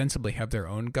ostensibly have their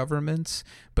own governments,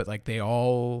 but like they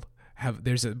all have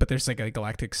there's like a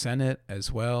galactic senate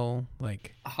as well.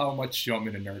 Like, how much do you want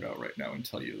me to nerd out right now and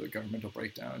tell you the governmental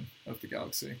breakdown of the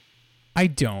galaxy? I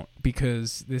don't,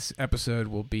 because this episode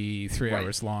will be 3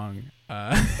 hours long.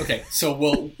 Okay,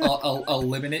 so I'll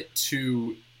limit it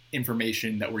to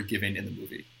information that we're given in the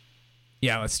movie.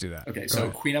 Yeah, let's do that. Okay, Go so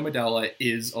ahead. Queen Amidala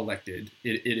is elected.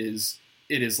 It is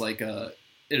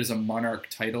a monarch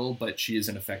title, but she is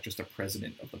in effect just a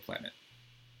president of the planet.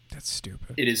 That's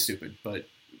stupid. It is stupid, but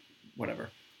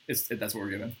whatever. That's what we're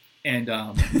given. And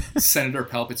Senator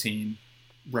Palpatine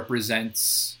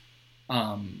represents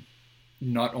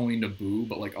not only Naboo,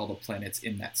 but like all the planets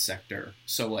in that sector.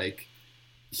 So like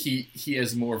he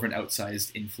has more of an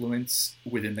outsized influence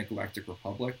within the Galactic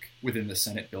Republic, within the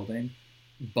Senate building,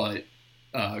 but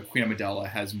Queen Amidala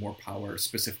has more power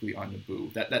specifically on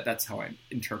Naboo. That's how I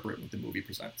interpret what the movie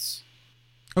presents.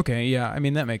 Okay, yeah, I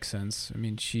mean that makes sense. I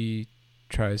mean, she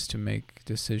tries to make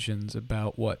decisions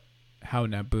about how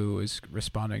Naboo is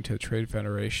responding to the Trade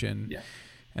Federation. Yeah.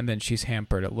 And then she's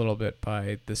hampered a little bit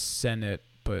by the Senate,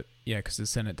 but yeah, because the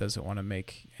Senate doesn't want to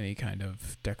make any kind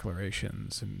of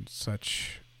declarations and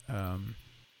such.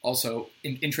 Also,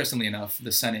 interestingly enough,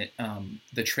 the Senate,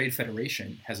 the Trade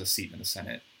Federation has a seat in the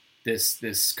Senate.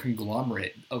 This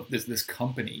conglomerate of this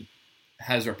company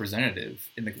has representative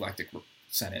in the Galactic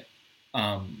Senate,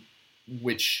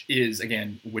 which is,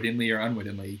 again, wittingly or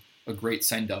unwittingly, a great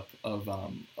send-up of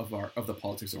the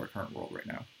politics of our current world right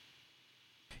now.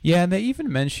 Yeah, and they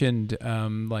even mentioned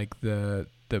like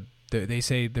they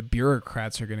say the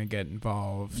bureaucrats are going to get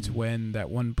involved when that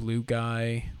one blue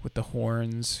guy with the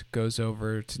horns goes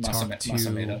over to talk to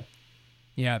Masameda.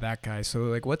 Yeah, that guy. So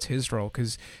like, what's his role?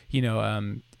 Because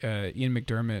Ian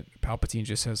McDermott, Palpatine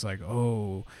just says like,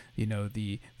 oh,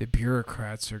 the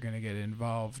bureaucrats are gonna get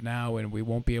involved now, and we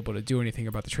won't be able to do anything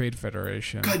about the Trade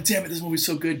Federation. God damn it, this movie's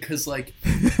so good because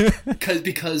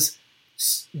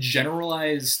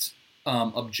generalized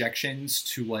objections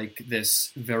to like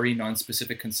this very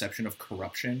non-specific conception of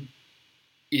corruption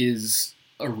is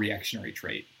a reactionary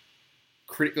trait.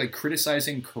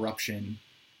 Criticizing corruption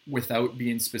without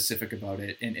being specific about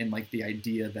it, and like the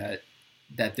idea that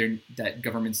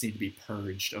governments need to be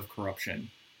purged of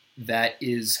corruption, that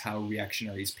is how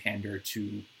reactionaries pander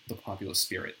to the populist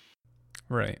spirit.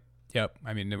 Right. Yep.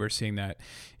 I mean, we're seeing that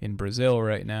in Brazil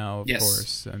right now, of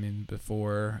course. I mean,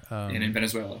 before and in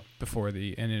Venezuela.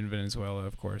 And in Venezuela,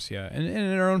 of course, yeah. And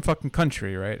in our own fucking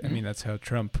country, right? Mm-hmm. I mean, that's how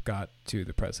Trump got to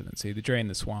the presidency, the drain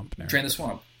the swamp narrative. Drain the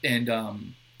swamp. And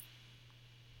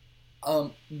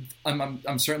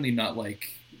I'm certainly not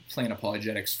like playing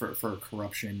apologetics for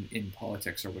corruption in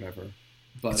politics or whatever.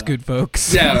 But it's good,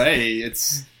 folks. Yeah, hey,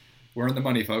 we're in the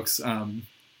money, folks.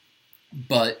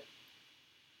 But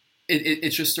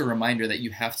it's just a reminder that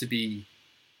you have to be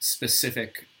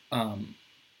specific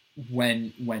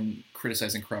when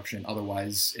criticizing corruption.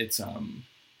 Otherwise, it's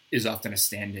is often a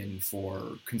stand-in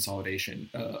for consolidation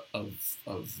of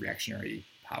reactionary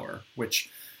power, which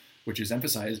is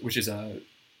emphasized, which is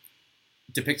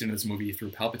depicted in this movie through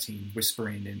Palpatine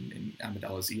whispering in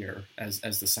Amidala's ear as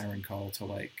the siren call to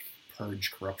like purge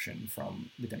corruption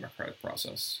from the democratic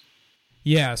process.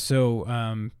 Yeah.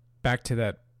 So back to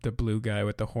the blue guy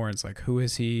with the horns, like, who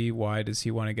is he? Why does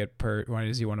he want to get why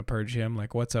does he want to purge him?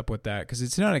 Like, what's up with that? Because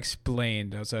it's not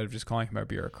explained outside of just calling him a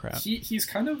bureaucrat.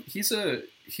 He's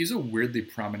a weirdly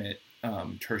prominent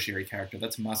tertiary character.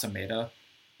 That's Masameda.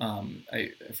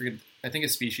 I forget. I think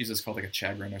his species is called like a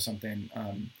chagrin or something.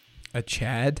 A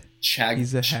Chad?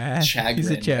 He's a Chagrin.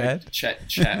 He's a Chad.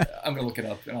 Chad. I'm gonna look it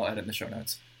up and I'll add it in the show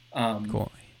notes.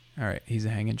 Cool. All right. He's a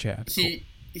hanging Chad.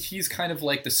 He's kind of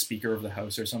like the Speaker of the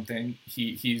House or something.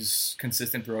 He's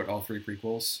consistent throughout all three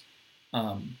prequels.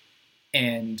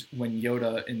 And when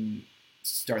Yoda and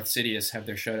Darth Sidious have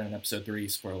their showdown in Episode 3,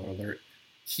 spoiler alert,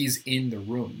 he's in the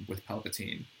room with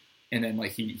Palpatine. And then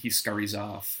like he scurries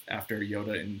off after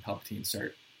Yoda and Palpatine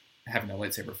start having a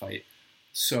lightsaber fight.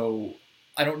 So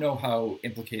I don't know how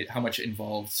much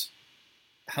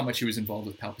he was involved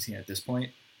with Palpatine at this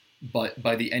point, but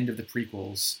by the end of the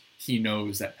prequels, he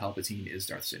knows that Palpatine is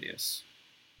Darth Sidious.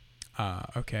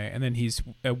 Okay. And then he's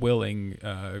a willing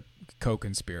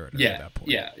co-conspirator at that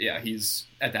point. Yeah. He's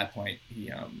at that point.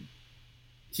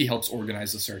 He helps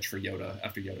organize the search for Yoda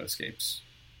after Yoda escapes.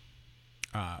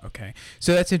 Okay.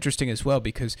 So that's interesting as well,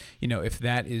 because, if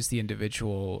that is the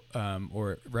individual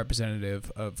or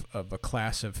representative of a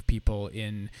class of people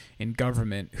in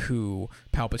government who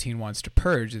Palpatine wants to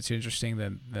purge, it's interesting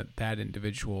that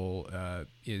individual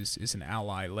is an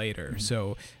ally later. Mm-hmm.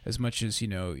 So as much as,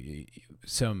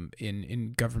 some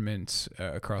in governments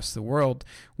across the world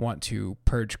want to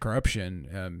purge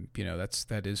corruption,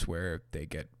 that is where they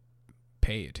get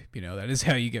paid. That is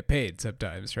how you get paid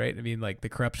sometimes, right? I mean, like the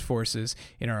corrupt forces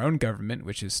in our own government,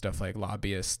 which is stuff like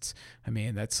lobbyists. I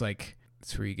mean, that's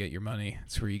where you get your money.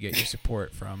 That's where you get your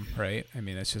support from, right? I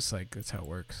mean, that's just that's how it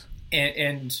works.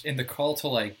 And in the call to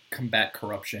like combat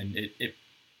corruption,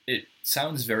 it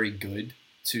sounds very good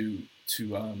to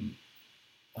I'm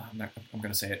going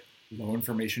to say it, low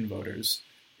information voters.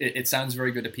 It sounds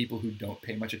very good to people who don't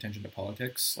pay much attention to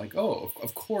politics. Like, oh,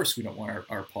 of course we don't want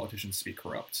our politicians to be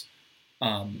corrupt.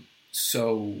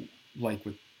 So like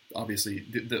with obviously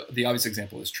the obvious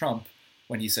example is Trump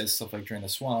when he says stuff like drain the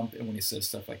swamp and when he says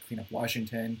stuff like clean up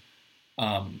Washington,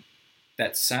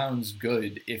 that sounds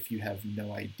good if you have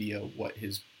no idea what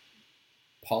his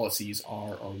policies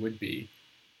are or would be.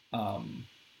 And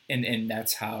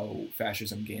that's how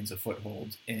fascism gains a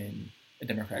foothold in a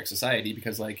democratic society,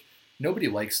 because like nobody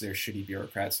likes their shitty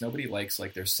bureaucrats. Nobody likes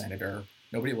like their senator.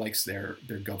 Nobody likes their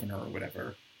governor or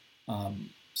whatever.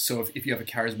 So if you have a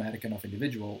charismatic enough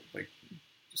individual, like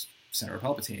Senator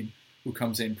Palpatine, who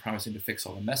comes in promising to fix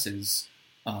all the messes,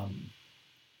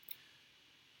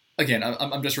 again,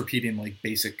 I'm just repeating like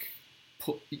basic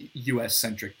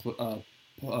U.S.-centric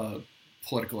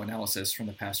political analysis from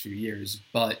the past few years,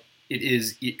 but it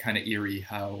is kind of eerie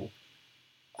how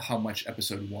much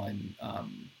Episode 1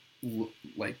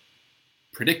 like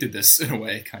predicted this in a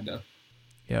way, kind of.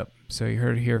 Yep. So you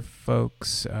heard it here,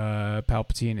 folks.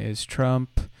 Palpatine is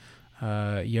Trump.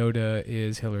 Yoda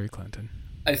is Hillary Clinton.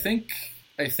 I think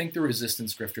the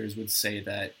resistance grifters would say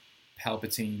that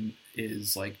Palpatine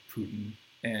is like Putin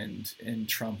and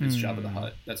Trump is Jabba the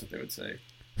Hutt. That's what they would say.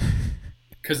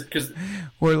 because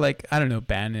Or like, I don't know,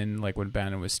 Bannon, like when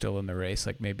Bannon was still in the race,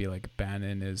 like maybe like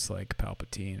Bannon is like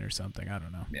Palpatine or something. I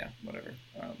don't know. yeah, whatever.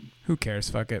 Who cares?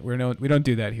 Fuck it. We don't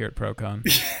do that here at Procon.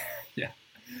 Yeah.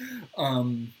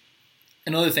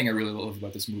 Another thing I really love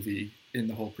about this movie in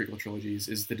the whole prequel trilogies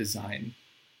is the design.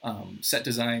 Set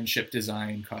design, ship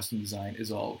design, costume design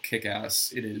is all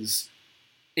kick-ass.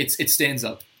 It stands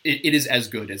up. It is as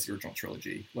good as the original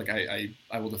trilogy. Like I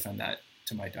will defend that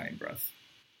to my dying breath.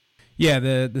 Yeah,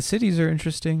 the cities are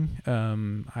interesting.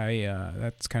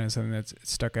 That's kind of something that's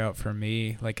stuck out for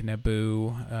me, like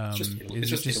Naboo. It's just Italy. It's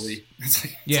just Italy.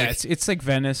 It's like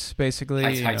Venice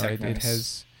basically. High-tech It Venice.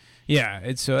 has. Yeah,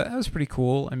 it's that was pretty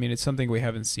cool. I mean, it's something we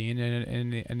haven't seen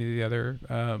in any of the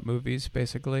other movies,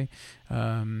 basically.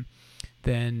 I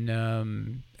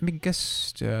mean,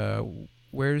 guess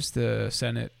where's the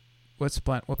Senate?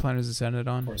 What planet is the Senate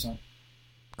on?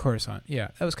 Coruscant. Yeah,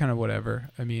 that was kind of whatever.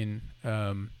 I mean,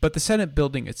 but the Senate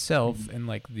building itself and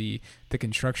like the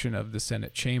construction of the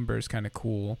Senate chamber is kind of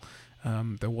cool.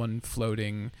 The one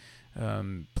floating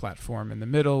platform in the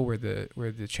middle where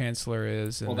the chancellor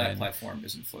is. And that platform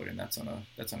isn't floating. That's on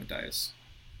a dais.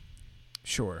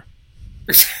 Sure.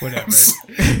 Whatever.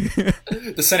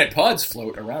 The Senate pods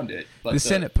float around it, but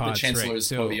the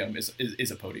chancellor's podium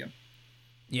is a podium.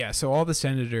 Yeah. So all the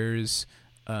senators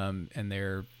and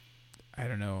their, I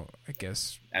don't know, I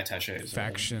guess attaches,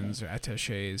 factions or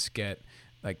attaches get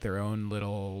like their own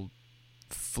little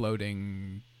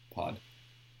floating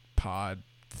pod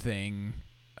thing.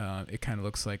 It kind of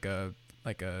looks like a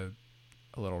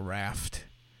little raft.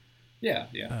 Yeah.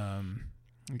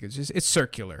 It's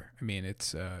circular. I mean,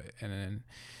 it's and then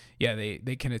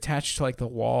they can attach to like the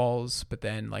walls, but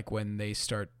then like when they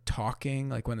start talking,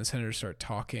 like when the senators start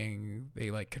talking, they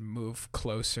like can move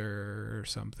closer or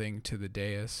something to the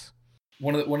dais.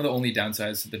 One of the only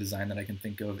downsides to the design that I can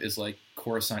think of is like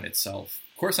Coruscant itself.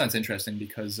 Coruscant's interesting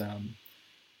because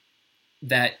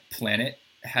that planet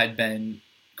had been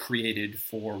created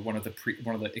for one of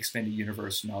the expanded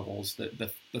universe novels,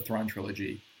 the Thrawn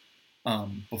trilogy,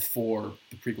 before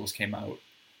the prequels came out,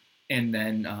 and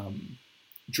then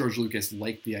George Lucas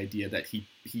liked the idea that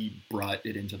he brought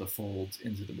it into the fold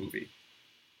into the movie.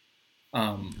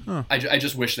 I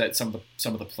just wish that some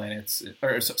of the planets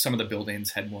or some of the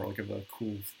buildings had more like of a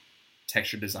cool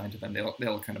texture design to them. They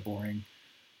look kind of boring.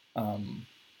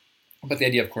 But the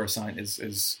idea of Coruscant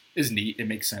is neat. It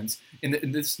makes sense. And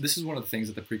this is one of the things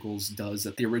that the prequels does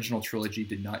that the original trilogy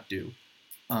did not do.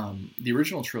 The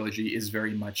original trilogy is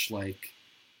very much like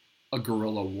a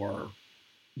guerrilla war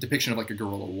depiction of like a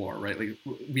guerrilla war, right? Like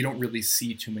we don't really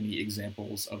see too many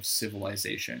examples of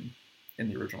civilization in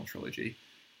the original trilogy.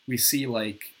 We see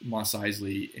like Mos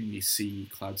Eisley and we see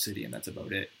Cloud City, and that's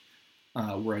about it.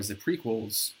 Whereas the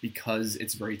prequels, because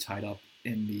it's very tied up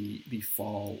in the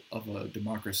fall of a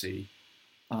democracy,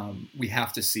 we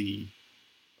have to see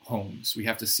homes. We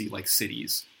have to see like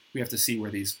cities. We have to see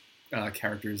where these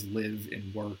characters live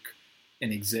and work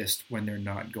and exist when they're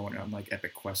not going on like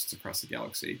epic quests across the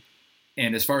galaxy.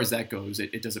 And as far as that goes,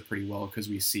 it does it pretty well because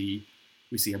we see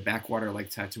a backwater like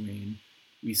Tatooine.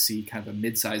 We see kind of a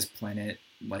mid-sized planet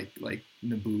like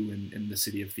Naboo and the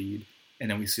city of Theed. And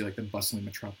then we see like the bustling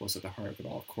metropolis at the heart of it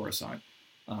all, Coruscant.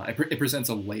 It presents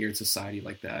a layered society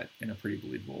like that in a pretty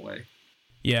believable way.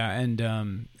 Yeah,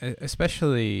 and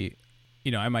especially,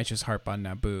 I might just harp on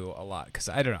Naboo a lot because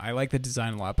I don't know, I like the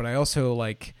design a lot, but I also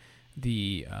like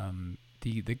the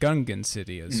Gungan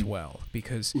city as well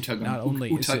because not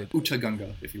only is it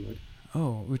Utagunga, if you would.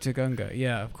 Oh, Utagunga.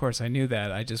 Yeah, of course I knew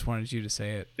that. I just wanted you to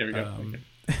say it. There we go.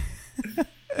 Okay.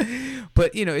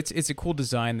 But it's a cool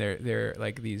design. They're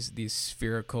like these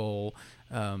spherical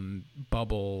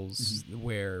bubbles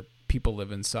where people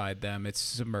live inside them. It's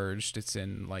submerged. It's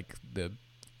in like the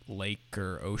lake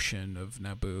or ocean of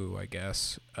Naboo, I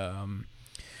guess.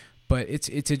 But it's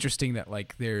interesting that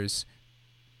like there's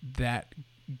that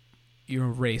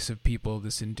race of people,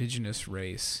 this indigenous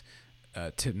race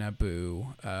to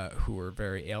Naboo, who are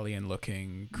very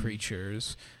alien-looking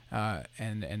creatures.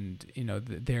 And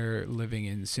they're living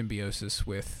in symbiosis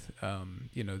with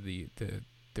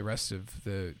the rest of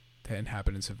the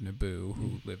inhabitants of Naboo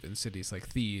who live in cities like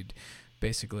Theed.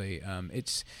 Basically,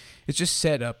 it's just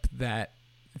set up that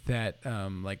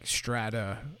like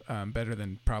strata better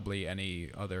than probably any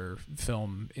other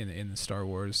film in the Star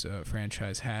Wars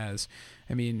franchise has.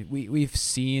 I mean, we've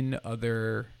seen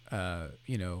other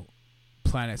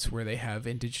planets where they have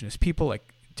indigenous people, like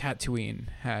Tatooine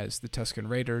has the Tusken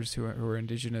Raiders who are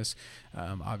indigenous.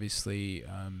 Obviously,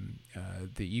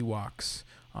 the Ewoks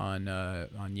on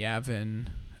Yavin.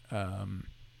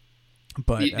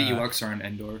 But the Ewoks are on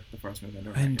Endor, the Forest Moon of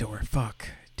Endor. Endor, fuck.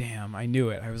 Damn, I knew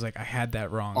it. I was like, I had that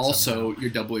wrong. Also, somehow.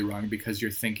 you're doubly wrong because you're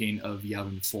thinking of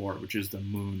Yavin 4, which is the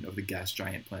moon of the gas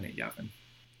giant planet Yavin.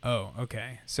 Oh,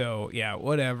 okay. So yeah,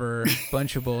 whatever.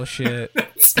 Bunch of bullshit.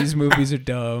 These movies are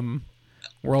dumb.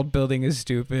 World building is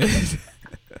stupid.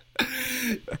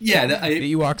 Yeah,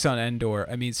 the Ewoks on Endor.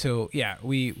 I mean, so yeah,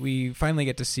 we finally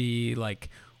get to see like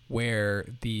where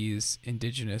these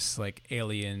indigenous like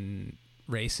alien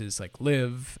races like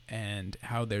live and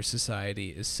how their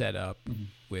society is set up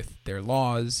with their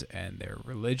laws and their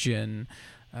religion.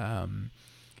 And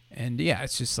yeah,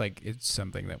 it's just like it's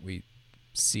something that we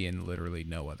see in literally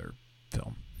no other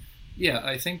film. Yeah,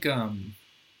 I think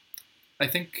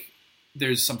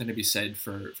there's something to be said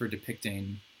for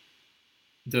depicting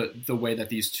the way that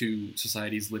these two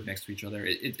societies live next to each other.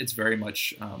 It's very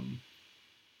much.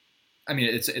 I mean,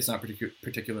 it's not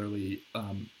particularly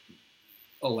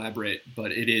elaborate,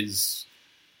 but it is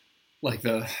like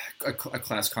a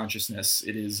class consciousness.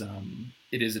 It is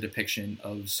a depiction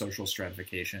of social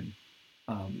stratification.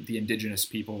 The indigenous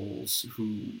peoples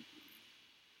who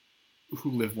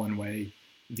live one way,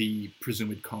 the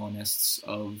presumed colonists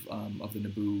of the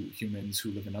Naboo humans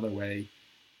who live another way,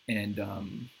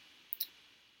 and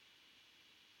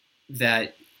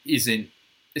that isn't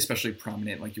especially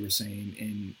prominent, like you were saying,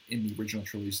 in the original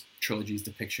trilogy's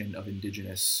depiction of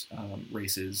indigenous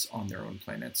races on their own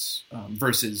planets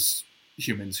versus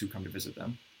humans who come to visit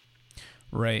them.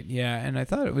 Right. Yeah, and I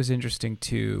thought it was interesting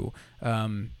too,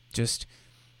 just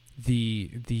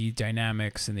the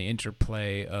dynamics and the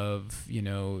interplay of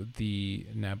the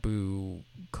Naboo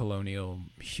colonial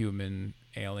human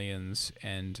aliens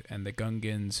and the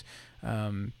Gungans,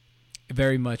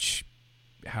 very much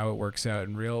how it works out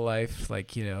in real life.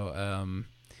 Like the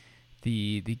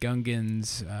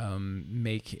Gungans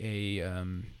make a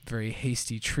very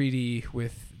hasty treaty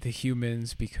with the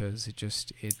humans because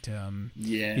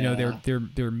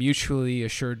their mutually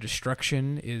assured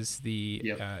destruction is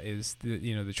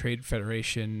the Trade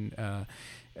Federation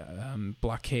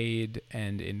blockade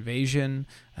and invasion.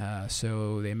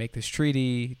 So they make this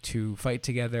treaty to fight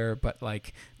together, but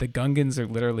like the Gungans are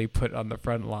literally put on the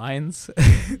front lines.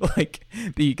 Like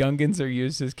the Gungans are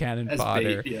used as cannon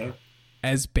fodder. Bait, yeah.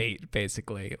 As bait,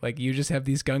 basically. Like you just have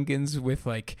these Gungans with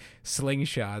like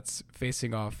slingshots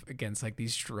facing off against like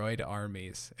these droid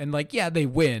armies, and like they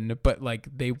win, but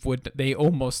like they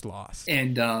almost lost.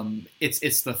 And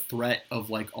it's the threat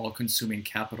of like all-consuming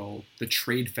capital, the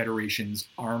Trade Federation's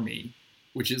army,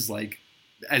 which is like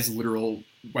as literal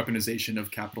weaponization of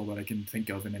capital that I can think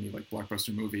of in any like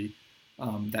blockbuster movie,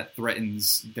 that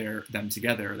threatens them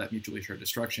together, that mutually assured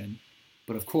destruction.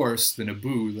 But of course, the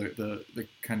Naboo, the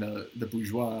kind of the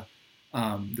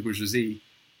bourgeoisie,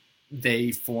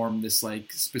 they form this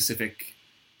like specific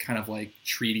kind of like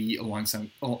treaty alongside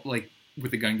like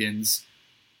with the Gungans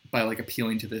by like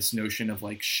appealing to this notion of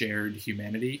like shared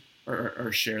humanity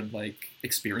or shared like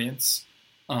experience,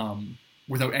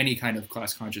 without any kind of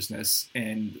class consciousness.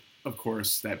 And of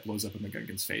course, that blows up in the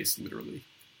Gungans' face, literally.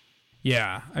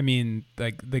 Yeah, I mean,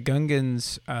 like the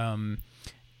Gungans,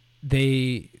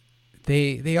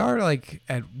 they are like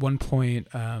at one point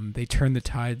they turn the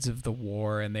tides of the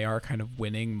war and they are kind of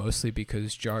winning, mostly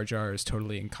because Jar Jar is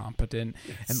totally incompetent.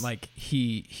 Yes. And like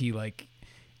he like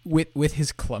with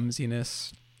his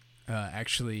clumsiness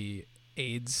actually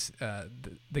aids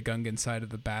the Gungan side of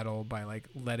the battle by like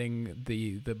letting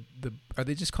the are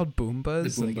they just called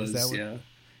Boombas? The Boombas, like, is that what, yeah.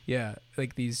 Yeah,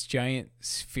 like these giant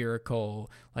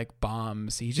spherical like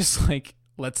bombs. He just like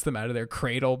lets them out of their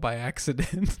cradle by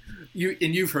accident.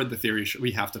 You've heard the theory.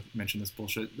 We have to mention this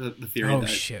bullshit. The theory. Oh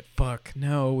shit! Fuck!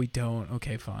 No, we don't.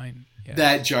 Okay, fine. Yeah.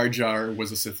 That Jar Jar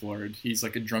was a Sith Lord. He's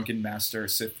like a drunken master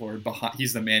Sith Lord.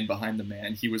 He's the man behind the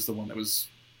man. He was the one that was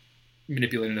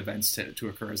manipulating events to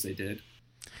occur as they did.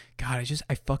 God,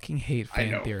 I fucking hate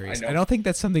fan theories. I know. I don't think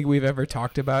that's something we've ever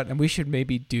talked about, and we should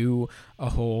maybe do a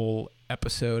whole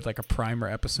episode, like a primer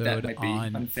episode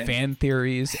on fan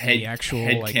theories and the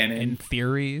actual like in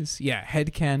theories. Yeah,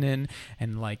 headcanon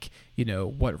and like,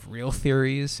 what real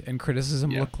theories and criticism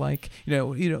look like. I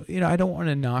don't want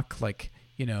to knock like,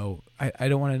 I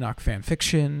don't want to knock fan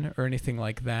fiction or anything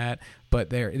like that,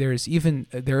 but there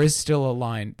is still a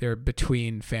line there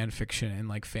between fan fiction and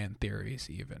like fan theories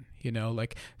even.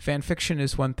 Like fan fiction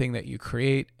is one thing that you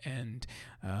create, and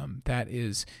that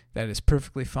is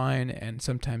perfectly fine, and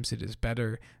sometimes it is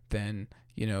better than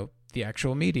the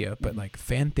actual media, but like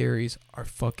fan theories are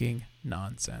fucking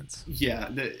nonsense. Yeah,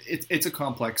 it's a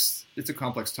complex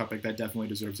topic that definitely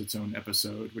deserves its own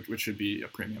episode, which should be a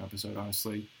premium episode,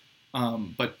 honestly.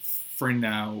 But for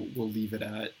now, we'll leave it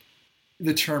at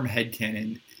the term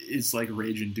headcanon is like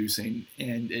rage-inducing,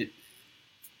 and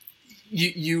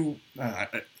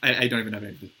I don't even have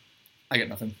anything. I got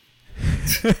nothing.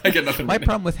 I get nothing. My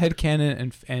problem with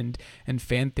headcanon and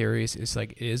fan theories is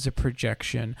like it is a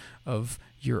projection of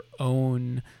your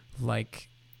own like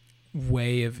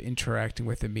way of interacting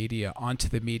with the media onto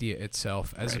the media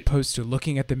itself, as opposed to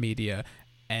looking at the media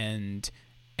and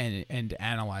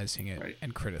analyzing it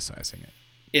and criticizing it.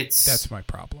 That's my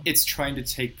problem. It's trying to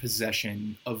take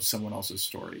possession of someone else's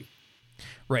story.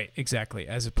 Right, exactly.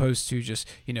 As opposed to just,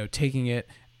 taking it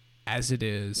as it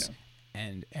is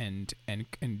and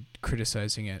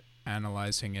criticizing it,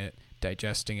 analyzing it,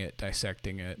 digesting it,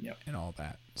 dissecting it, and all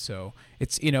that. So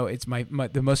it's it's my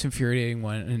the most infuriating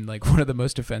one, and like one of the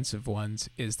most offensive ones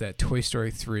is that Toy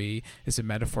Story 3 is a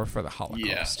metaphor for the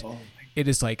Holocaust. Yeah. It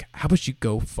is like, how about you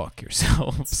go fuck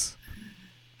yourselves?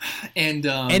 And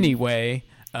anyway,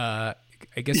 I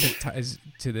guess it ties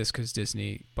to this because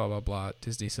Disney, blah blah blah,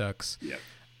 Disney sucks. Yeah.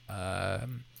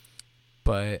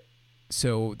 But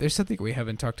so there's something we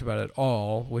haven't talked about at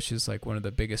all, which is like one of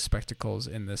the biggest spectacles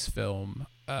in this film,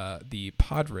 the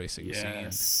pod racing scene.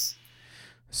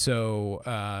 So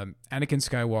Anakin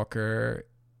Skywalker,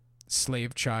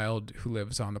 slave child who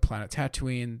lives on the planet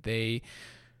Tatooine,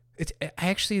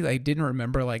 I didn't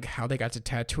remember like how they got to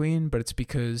Tatooine, but it's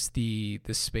because the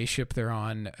spaceship they're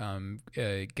on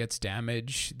gets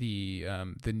damaged. The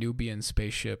Nubian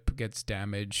spaceship gets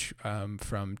damaged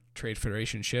from Trade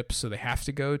Federation ships, so they have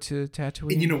to go to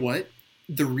Tatooine. And you know what?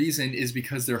 The reason is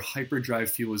because their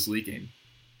hyperdrive fuel is leaking.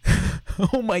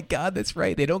 Oh my God, that's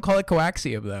right. They don't call it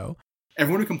coaxium though.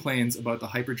 Everyone who complains about the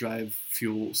hyperdrive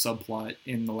fuel subplot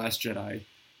in The Last Jedi,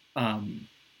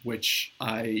 which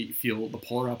I feel the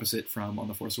polar opposite from on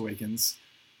The Force Awakens,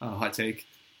 hot take,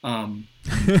 or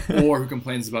who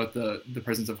complains about the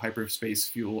presence of hyperspace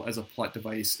fuel as a plot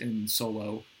device in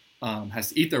Solo, has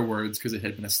to eat their words because it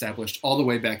had been established all the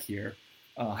way back here.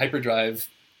 Hyperdrive,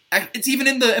 it's even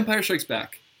in The Empire Strikes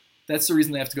Back. That's the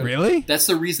reason they have to go. Really? That's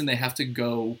the reason they have to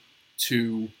go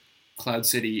to Cloud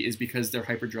City, is because their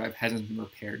hyperdrive hasn't been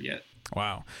repaired yet.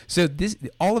 Wow. So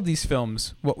all of these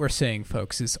films, what we're saying,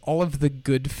 folks, is all of the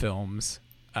good films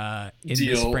in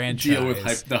this franchise deal with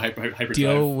hyperdrive.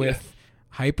 Deal with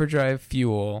hyperdrive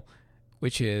fuel,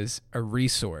 which is a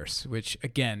resource, which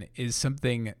again is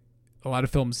something a lot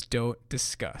of films don't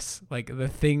discuss. Like the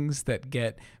things that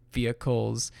get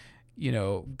vehicles,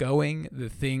 going, the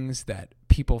things that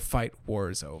people fight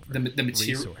wars over. The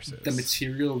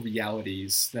material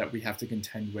realities that we have to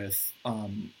contend with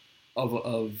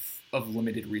of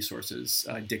limited resources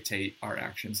dictate our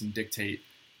actions and dictate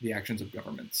the actions of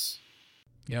governments.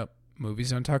 Yep.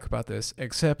 Movies don't talk about this,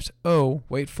 except,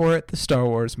 wait for it, the Star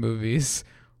Wars movies.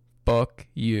 Fuck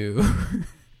you.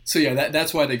 So yeah,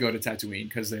 that's why they go to Tatooine,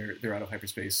 because they're out of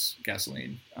hyperspace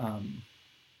gasoline. And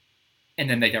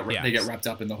then they get wrapped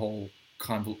up in the whole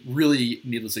really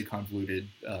needlessly convoluted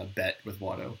bet with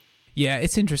Watto. Yeah,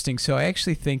 it's interesting. So I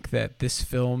actually think that this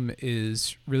film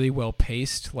is really well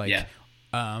paced. Like,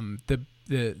 the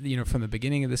from the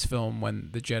beginning of this film, when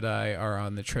the Jedi are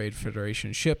on the Trade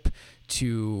Federation ship,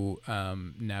 to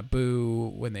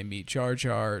Naboo, when they meet Jar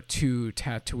Jar, to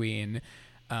Tatooine,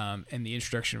 and the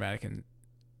introduction of Anakin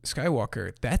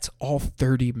Skywalker, that's all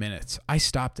 30 minutes. I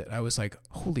stopped it. I was like,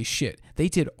 holy shit, they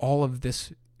did all of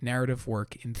this narrative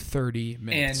work in 30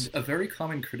 minutes. And a very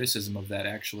common criticism of that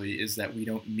actually is that we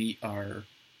don't meet our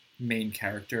main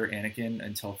character, Anakin,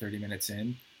 until 30 minutes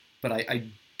in. But I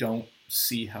don't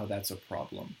see how that's a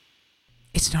problem.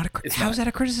 It's not how's that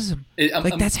a criticism?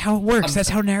 That's how it works. That's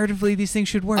how narratively these things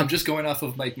should work. I'm just going off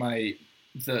of like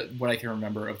what I can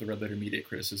remember of the Red Letter Media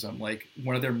criticism. Like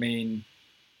one of their main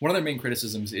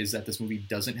criticisms is that this movie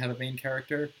doesn't have a main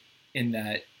character, in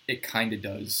that it kind of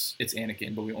does. It's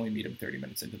Anakin, but we only meet him 30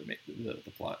 minutes into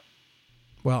the plot.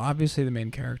 Well, obviously the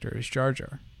main character is Jar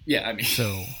Jar. Yeah, I mean,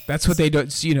 so that's what they don't.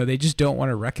 They just don't want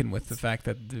to reckon with the fact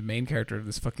that the main character of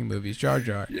this fucking movie is Jar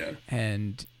Jar. Yeah,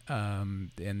 and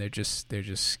they're just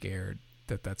scared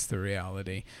that that's the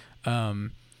reality.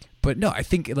 But no, I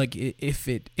think like if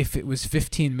it was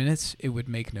 15 minutes, it would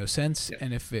make no sense. Yeah.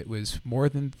 And if it was more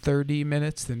than 30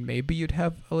 minutes, then maybe you'd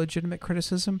have a legitimate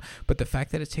criticism. But the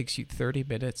fact that it takes you 30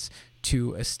 minutes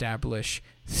to establish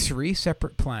 3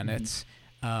 separate planets,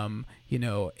 a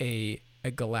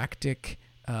galactic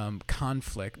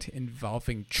conflict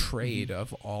involving trade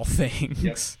of all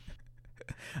things,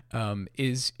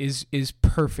 is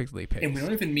perfectly paced. And we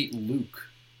don't even meet Luke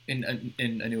in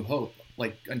A New Hope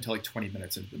until 20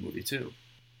 minutes into the movie too.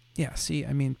 Yeah, see,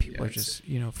 I mean, people are just,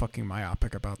 fucking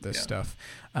myopic about this stuff.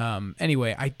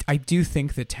 Anyway, I do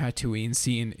think the Tatooine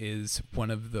scene is one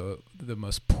of the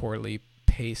most poorly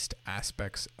paced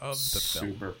aspects of the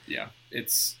film. Super, yeah.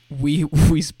 It's we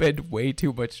spend way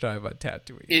too much time on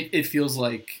Tatooine. It feels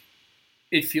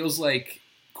like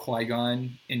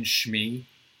Qui-Gon and Shmi,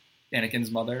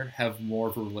 Anakin's mother, have more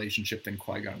of a relationship than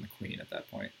Qui-Gon and the Queen at that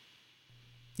point.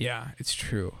 Yeah, it's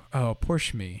true. Oh, poor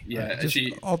Shmi. Yeah, just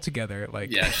altogether,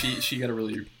 like, yeah, she got a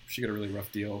really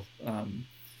rough deal.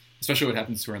 Especially what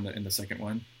happens to her in the second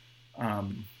one.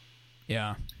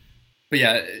 Yeah. But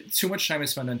yeah, too much time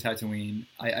is spent on Tatooine.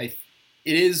 It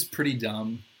is pretty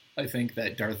dumb. I think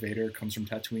that Darth Vader comes from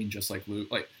Tatooine just like Luke.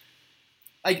 Like,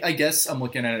 I guess I'm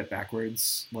looking at it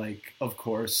backwards. Like, of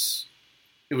course,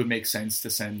 it would make sense to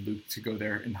send Luke to go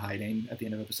there in hiding at the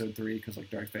end of Episode 3 because like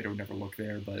Darth Vader would never look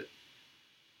there. But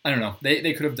I don't know.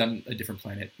 They could have done a different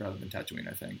planet rather than Tatooine,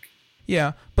 I think.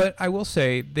 Yeah, but I will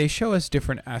say they show us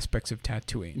different aspects of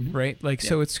Tatooine, right? Like,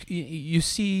 so it's, you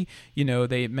see,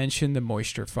 they mention the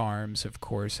moisture farms, of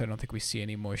course. I don't think we see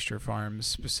any moisture farms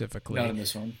specifically. Not in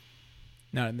this one.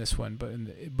 Not in this one,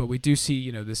 but we do see,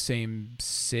 the same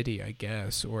city, I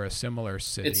guess, or a similar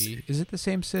city. Is it the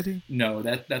same city? No,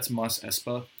 that's Mos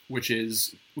Espa, which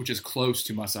is close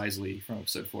to Mos Eisley from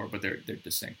Episode 4, but they're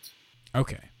distinct.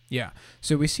 Okay, yeah.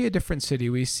 So we see a different city.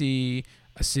 We see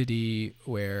a city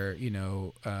where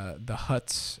the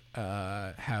Hutts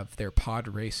have their pod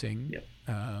racing. Yep.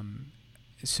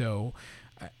 So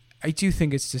I do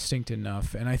think it's distinct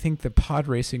enough, and I think the pod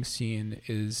racing scene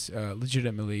is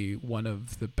legitimately one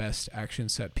of the best action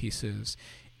set pieces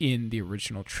in the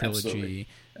original trilogy.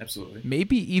 Absolutely.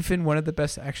 Maybe even one of the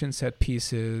best action set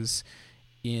pieces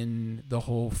in the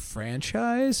whole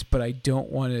franchise, but I don't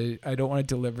want to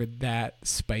deliver that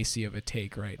spicy of a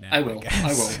take right now. I will.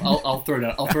 I'll throw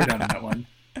down on that one.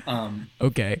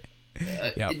 Okay.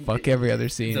 Yeah. Fuck every other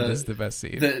scene. This is the best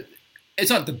scene. It's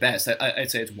not the best.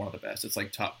 I'd say it's one of the best. It's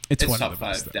like top. It's one top of the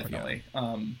 5, best, though, definitely.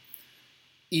 Yeah.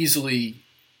 Easily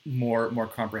more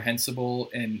comprehensible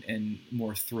and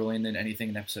more thrilling than anything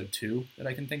in Episode 2 that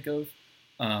I can think of.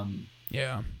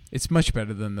 Yeah, it's much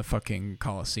better than the fucking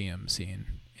Colosseum scene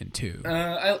in 2.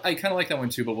 I kind of like that one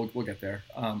too, but we'll get there.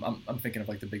 I'm thinking of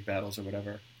like the big battles or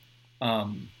whatever.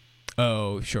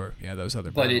 Oh, sure. Yeah, those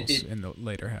other battles in the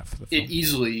later half of the film. It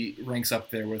easily ranks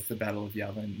up there with the Battle of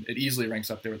Yavin. It easily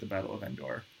ranks up there with the Battle of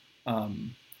Endor.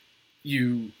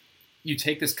 You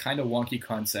take this kind of wonky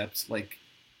concept, like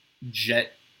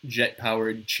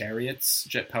jet-powered chariots,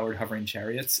 jet-powered hovering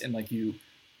chariots, and like you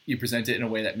present it in a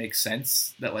way that makes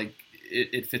sense, that like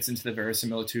it fits into the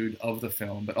verisimilitude of the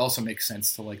film, but also makes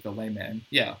sense to like the layman.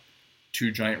 Yeah,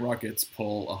 2 giant rockets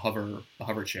pull a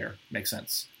hover chair. Makes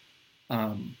sense.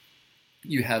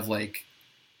 You have like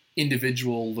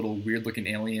individual little weird looking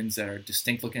aliens that are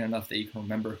distinct looking enough that you can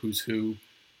remember who's who,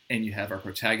 and you have our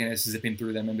protagonist zipping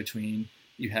through them in between.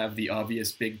 You have the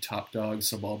obvious big top dog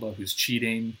Sebulba who's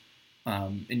cheating,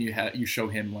 and you show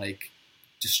him like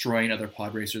destroying other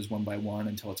pod racers one by one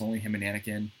until it's only him and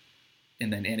Anakin,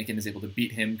 and then Anakin is able to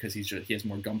beat him because he has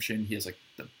more gumption. He has like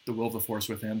the will of the Force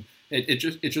with him. It's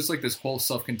just like this whole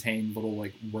self-contained little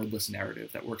like wordless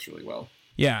narrative that works really well.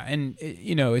 Yeah, and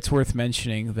it's worth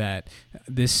mentioning that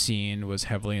this scene was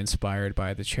heavily inspired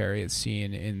by the chariot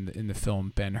scene in the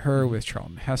film Ben-Hur with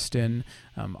Charlton Heston.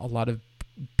 A lot of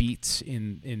beats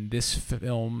in this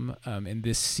film, in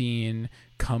this scene,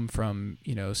 come from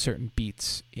certain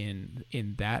beats in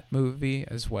that movie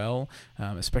as well,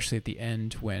 especially at the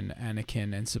end when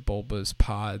Anakin and Sebulba's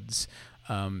pods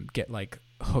get like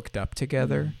hooked up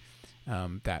together.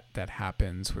 That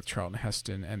happens with Charlton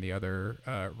Heston and the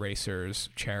other racers'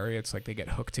 chariots, like they get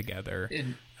hooked together.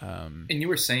 And you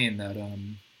were saying that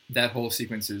that whole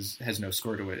sequence has no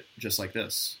score to it, just like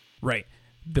this. Right.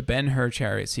 The Ben-Hur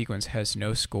chariot sequence has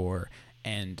no score,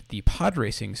 and the pod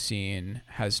racing scene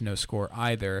has no score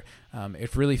either.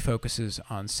 It really focuses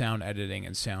on sound editing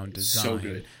and sound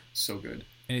design. So good.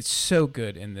 And it's so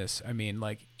good in this. I mean,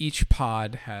 like, each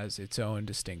pod has its own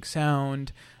distinct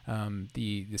sound.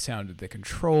 The sound of the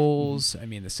controls. I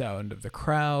mean, the sound of the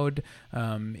crowd.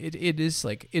 It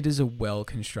is a well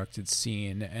constructed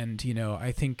scene, and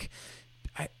I think.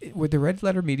 Were the Red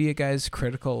Letter Media guys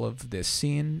critical of this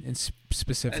scene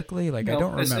specifically? Like, no, I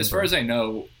don't remember. As far as I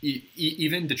know,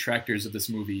 even detractors of this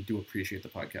movie do appreciate the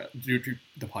podcast. Do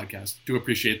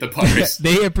appreciate the podcast.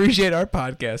 They appreciate our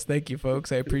podcast. Thank you,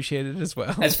 folks. I appreciate it as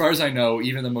well. As far as I know,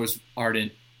 even the most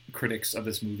ardent critics of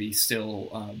this movie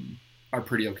still are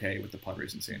pretty okay with the pod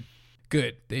racing scene.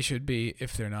 Good. They should be.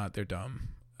 If they're not, they're dumb.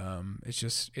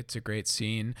 It's a great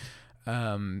scene.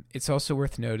 It's also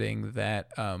worth noting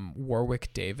that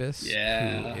Warwick Davis, who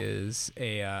is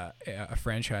a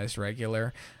franchise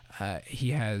regular,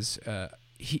 he has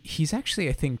he's actually,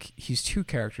 I think he's two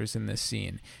characters in this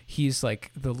scene. He's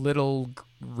like the little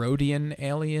Rhodian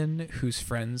alien who's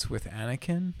friends with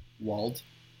Anakin. Wald.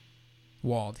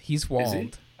 He's Wald. Is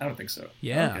he? I don't think so.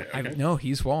 Yeah, Okay. No,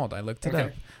 he's Wald. I looked it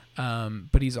up.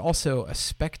 But he's also a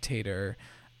spectator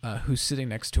who's sitting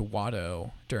next to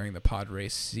Watto during the pod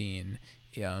race scene.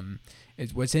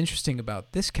 What's interesting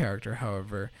about this character,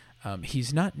 however,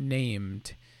 he's not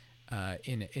named at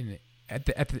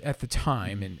the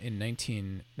time in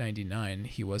 1999.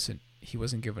 He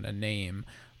wasn't given a name,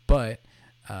 but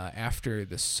after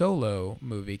the Solo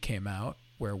movie came out,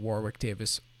 where Warwick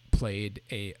Davis played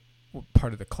a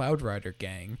part of the Cloud Rider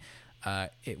gang,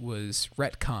 it was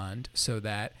retconned so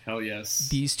that Hell yes,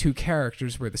 these two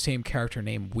characters were the same character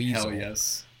named Weasel. Hell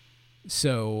yes.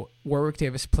 So Warwick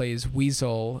Davis plays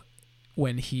Weasel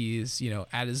when he's,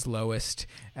 at his lowest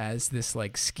as this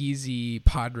like skeezy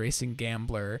pod racing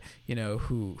gambler,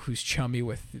 who's chummy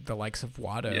with the likes of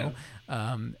Watto.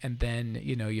 Yeah. And then,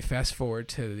 you fast forward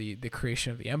to the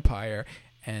creation of the Empire,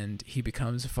 and he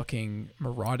becomes a fucking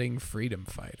marauding freedom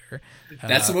fighter.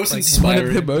 That's the most inspiring. One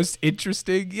of the most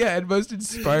interesting, and most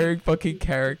inspiring fucking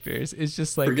characters. It's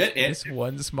just like this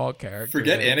one small character.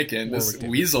 Forget Anakin. This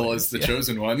Weasel is the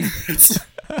chosen one.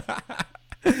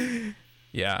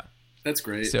 Yeah. That's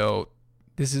great. So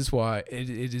this is why it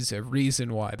is a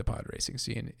reason why the pod racing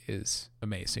scene is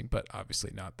amazing, but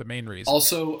obviously not the main reason.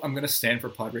 Also, I'm going to stand for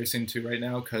pod racing too right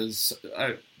now, because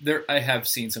I have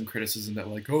seen some criticism that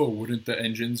like, oh, wouldn't the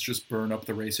engines just burn up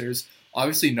the racers?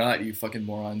 Obviously not, you fucking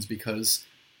morons, because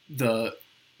the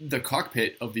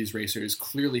cockpit of these racers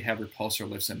clearly have repulsor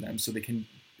lifts in them, so they can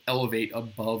elevate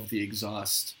above the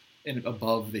exhaust and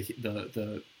above the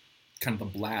kind of the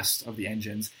blast of the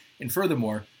engines. And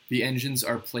furthermore, the engines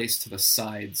are placed to the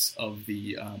sides of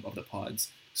the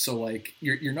pods, so like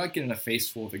you're not getting a face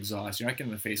full of exhaust. You're not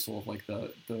getting a face full of like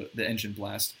the engine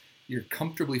blast. You're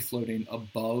comfortably floating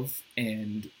above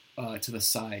and to the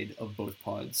side of both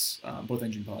pods, both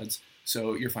engine pods.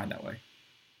 So you're fine that way.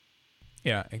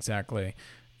 Yeah, exactly.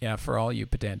 Yeah, for all you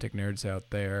pedantic nerds out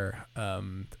there,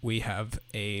 we have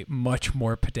a much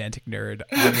more pedantic nerd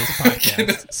on this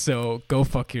podcast, so go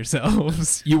fuck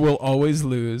yourselves. You will always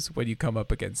lose when you come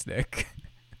up against Nick.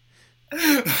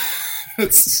 I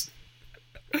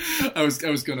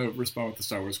was going to respond with the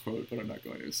Star Wars quote, but I'm not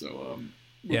going to, so...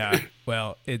 Yeah,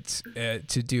 well, it's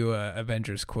to do a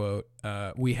Avengers quote,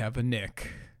 we have a Nick.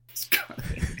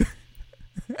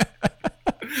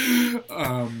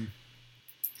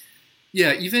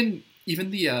 Yeah, even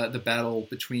the battle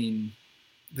between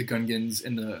the Gungans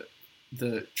and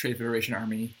the Trade Federation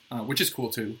army, which is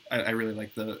cool too. I really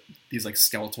like these like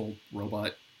skeletal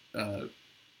robot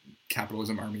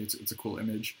capitalism army. It's a cool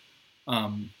image.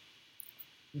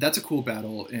 That's a cool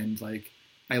battle, and like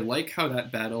I like how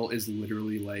that battle is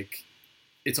literally like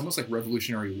it's almost like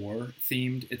Revolutionary War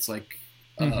themed. It's like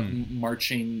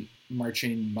marching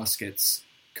muskets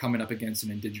coming up against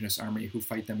an indigenous army who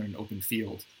fight them in an open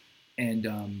field.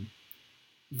 And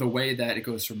the way that it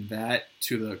goes from that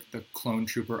to the clone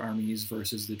trooper armies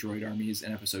versus the droid armies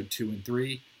in episode 2 and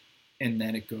 3, and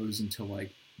then it goes into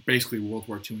like basically World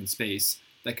War II in space,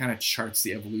 that kind of charts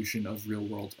the evolution of real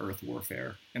world Earth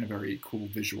warfare in a very cool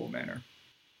visual manner.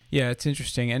 Yeah, it's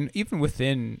interesting. And even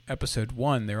within episode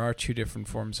 1, there are two different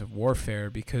forms of warfare,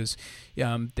 because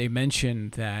they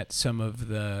mentioned that some of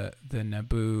the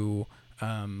Naboo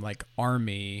like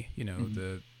army,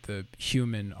 the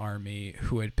human army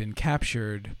who had been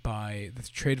captured by the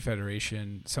Trade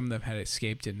Federation, some of them had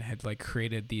escaped and had like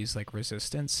created these like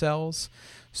resistance cells.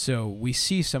 So we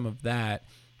see some of that.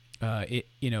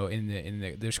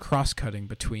 There's cross cutting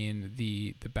between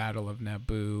the Battle of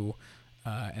Naboo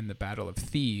and the Battle of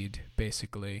Theed,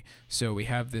 basically. So we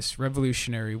have this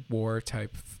Revolutionary War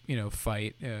type,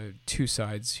 fight, two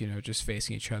sides, just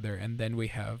facing each other, and then we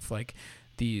have like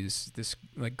this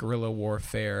like guerrilla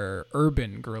warfare,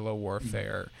 urban guerrilla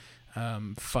warfare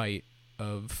fight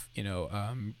of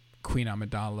Queen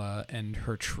Amidala and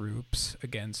her troops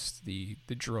against the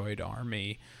droid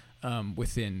army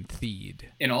within Theed,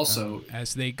 and also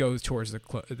as they go towards the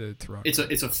throne. It's a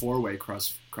 4-way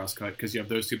cross cut, because you have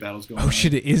those two battles going on. Oh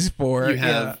shit, it is 4. You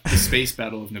have the space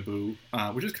battle of Naboo,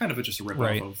 which is kind of just a ripoff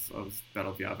right. of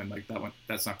Battle of Yavin. Like that one,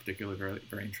 that's not particularly very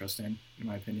very interesting in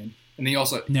my opinion. And then you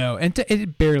also they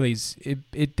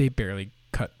barely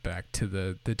cut back to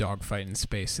the dogfight in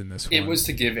space in this one. It was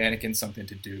to give Anakin something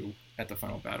to do at the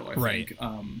final battle, I think.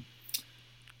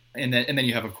 And then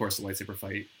you have, of course, the lightsaber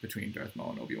fight between Darth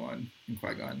Maul and Obi-Wan and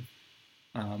Qui-Gon,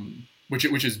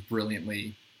 which is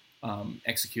brilliantly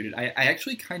executed. I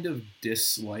actually kind of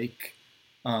dislike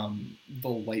the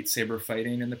lightsaber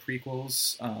fighting in the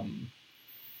prequels.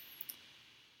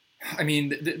 I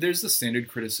mean, there's the standard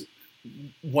criticism.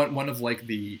 One of like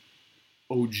the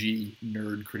OG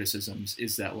nerd criticisms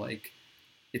is that like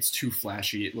it's too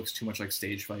flashy. It looks too much like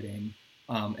stage fighting,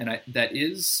 that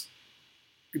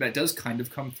does kind of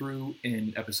come through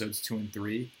in episodes 2 and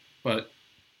 3. But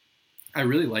I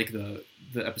really like the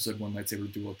episode 1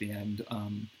 lightsaber duel at the end.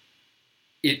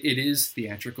 It is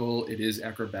theatrical, it is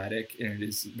acrobatic, and it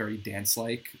is very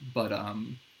dance-like, but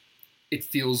it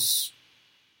feels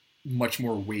much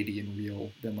more weighty and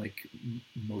real than like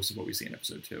most of what we see in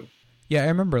episode 2. Yeah, I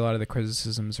remember a lot of the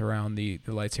criticisms around the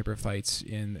lightsaber fights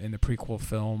in the prequel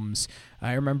films.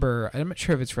 I'm not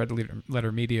sure if it's Red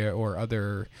Letter Media or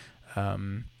other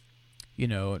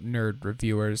nerd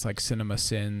reviewers like Cinema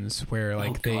Sins, where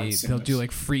like they'll do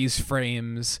like freeze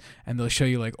frames and they'll show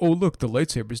you like, oh look, the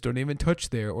lightsabers don't even touch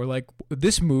there, or like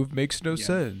this move makes no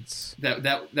sense.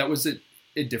 That was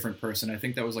a different person. I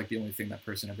think that was like the only thing that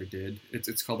person ever did.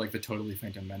 It's called like the Totally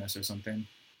Phantom Menace or something.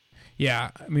 Yeah,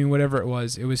 I mean, whatever it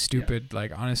was stupid. Yeah.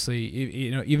 Like, honestly,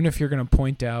 even if you're going to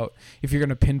pinpoint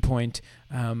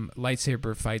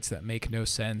lightsaber fights that make no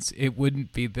sense, it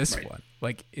wouldn't be this one.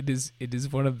 Like, it is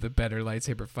one of the better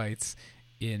lightsaber fights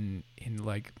in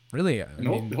like really,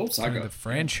 the whole saga, the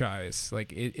franchise. Yeah.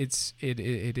 Like,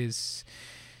 it is,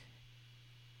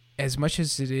 as much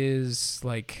as it is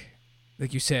like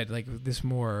you said, like this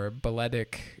more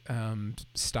balletic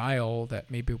style that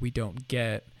maybe we don't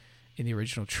get in the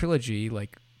original trilogy.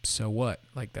 Like, so what?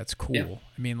 Like, that's cool. Yeah.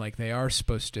 I mean, like, they are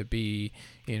supposed to be,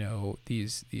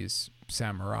 these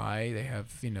samurai. They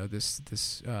have,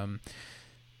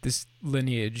 this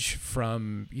lineage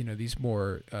from, these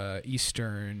more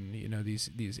Eastern,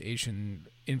 these Asian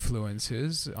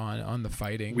influences on the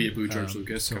fighting. Weeaboo George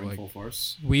Lucas coming full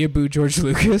force. Weeaboo George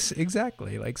Lucas,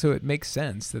 exactly. Like, so it makes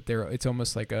sense that it's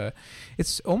almost like a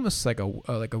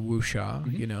wuxia,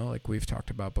 mm-hmm. Like we've talked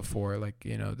about before, like,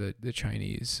 the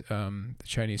Chinese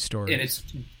story. And it's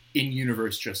in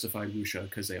universe justified wuxia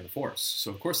because they have the force,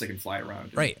 so of course they can fly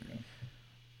around. Right.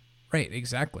 Right.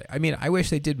 Exactly. I mean, I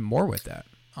wish they did more with that.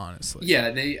 Honestly,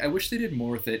 yeah, I wish they did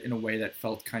more with it in a way that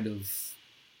felt kind of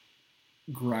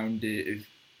grounded,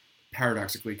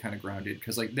 paradoxically kind of grounded,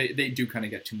 because like they do kind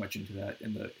of get too much into that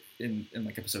in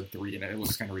like episode 3, and it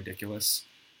looks kind of ridiculous.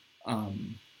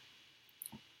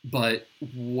 But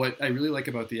what I really like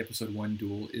about the episode 1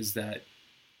 duel is that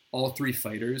all 3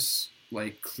 fighters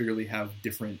like clearly have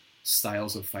different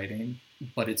styles of fighting,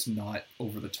 but it's not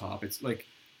over the top. It's like,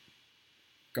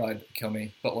 God kill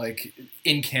me, but like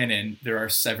in canon, there are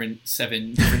seven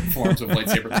different forms of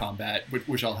lightsaber combat,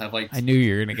 which I'll have like. I knew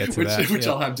you were gonna get to that. Which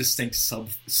I'll have distinct sub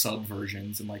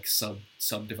versions and like sub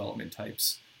development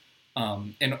types.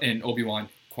 And Obi-Wan,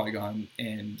 Qui-Gon,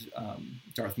 and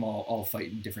Darth Maul all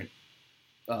fight in different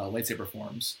lightsaber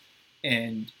forms,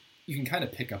 and you can kind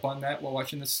of pick up on that while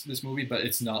watching this movie, but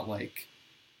it's not like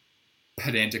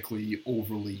pedantically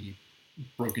overly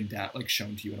broken down, like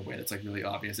shown to you in a way that's like really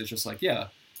obvious. It's just like, yeah,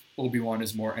 Obi-Wan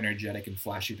is more energetic and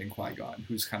flashy than Qui-Gon,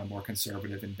 who's kind of more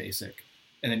conservative and basic.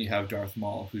 And then you have Darth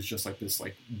Maul, who's just like this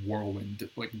like whirlwind,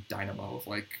 like dynamo of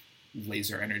like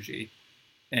laser energy.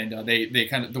 And they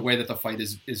kind of, the way that the fight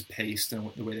is paced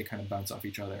and the way they kind of bounce off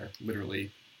each other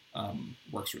literally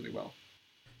works really well.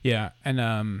 Yeah, and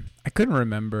I couldn't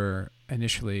remember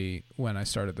initially when I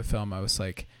started the film. I was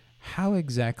like, how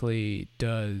exactly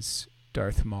does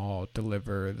Darth Maul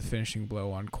deliver the finishing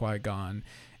blow on Qui-Gon?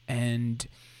 And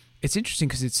it's interesting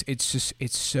because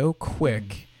it's so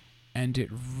quick, and it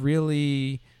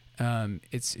really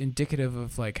it's indicative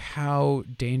of like how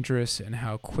dangerous and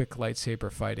how quick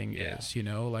lightsaber fighting is.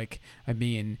 Like, I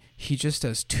mean, he just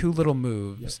does 2 little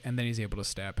moves, and then he's able to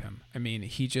stab him. I mean,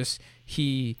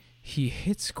 he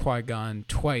hits Qui-Gon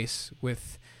twice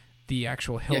with the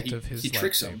actual hilt of his lightsaber.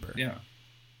 Tricks him.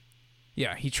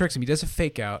 Yeah, he tricks him. He does a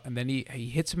fake out, and then he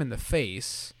hits him in the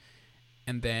face,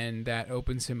 and then that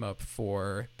opens him up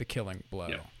for the killing blow.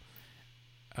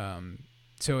 Yeah.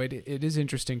 So it is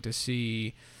interesting to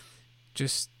see.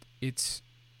 Just it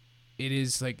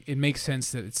is like, it makes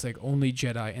sense that it's like only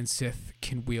Jedi and Sith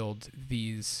can wield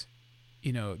these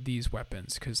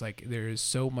weapons, because like there is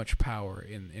so much power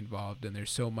involved, and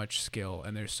there's so much skill,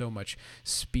 and there's so much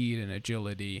speed and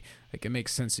agility. Like, it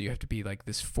makes sense that you have to be like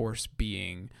this force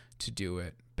being to do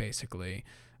it, basically.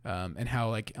 And how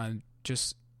like on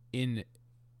just in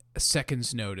a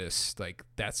second's notice, like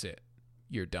that's it,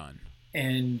 you're done.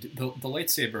 And the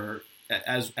lightsaber,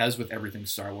 as with everything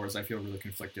Star Wars, I feel really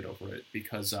conflicted over it,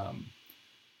 because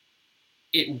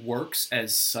it works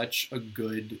as such a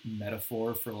good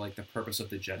metaphor for like the purpose of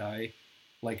the Jedi.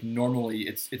 Like, normally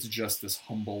it's just this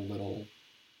humble little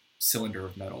cylinder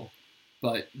of metal,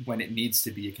 but when it needs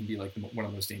to be, it can be like one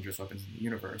of the most dangerous weapons in the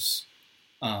universe.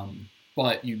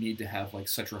 But you need to have like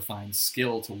such refined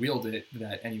skill to wield it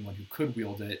that anyone who could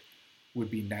wield it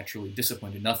would be naturally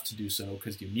disciplined enough to do so,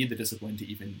 because you need the discipline to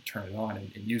even turn it on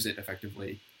and use it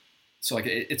effectively. So like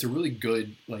it's a really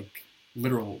good like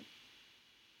literal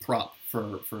prop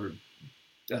for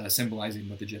symbolizing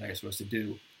what the Jedi are supposed to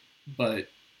do. But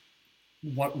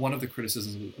one of the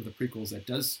criticisms of the prequels that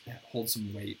does hold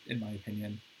some weight, in my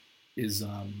opinion, is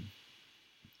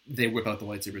they whip out the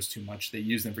lightsabers too much. They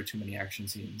use them for too many action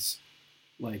scenes.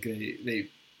 Like they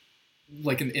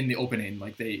like in the opening,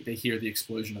 like they hear the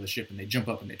explosion of the ship and they jump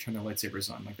up and they turn their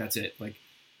lightsabers on. Like that's it. Like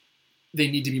they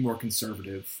need to be more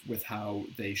conservative with how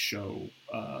they show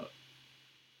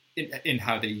in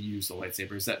how they use the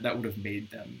lightsabers. That would have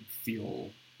made them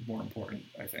feel more important,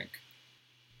 I think.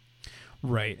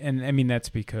 Right. And I mean, that's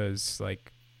because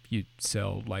like you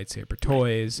sell lightsaber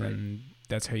toys, right. And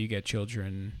that's how you get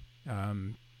children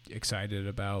excited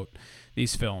about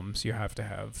these films. You have to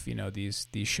have, you know, these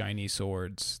shiny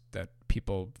swords that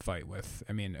people fight with.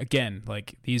 I mean, again,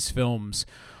 like these films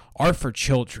are for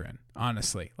children,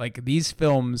 honestly. Like this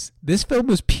film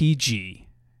was PG.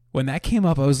 When that came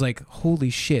up, I was like, holy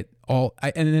shit. And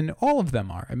then all of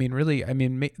them are. I mean, really,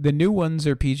 the new ones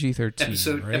are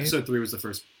PG-13, right? Episode 3 was the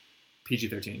first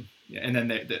PG-13. Yeah, and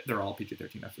then they're all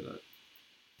PG-13 after that.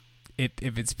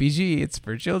 If it's PG, it's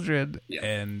for children. Yeah.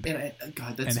 And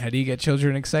how do you get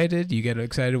children excited? You get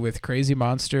excited with crazy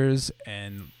monsters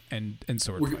and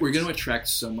sword fights. We're going to attract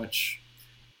so much.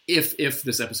 If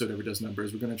this episode ever does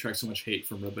numbers, we're going to attract so much hate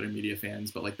from Red Letter Media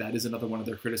fans. But like that is another one of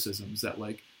their criticisms, that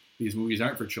like these movies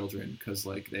aren't for children because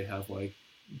like they have like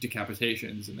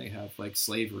decapitations and they have like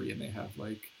slavery and they have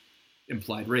like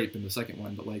implied rape in the second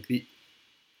one. But like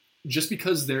just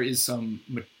because there is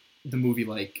the movie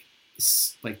like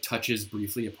touches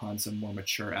briefly upon some more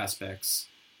mature aspects,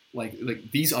 like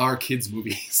these are kids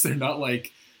movies. They're not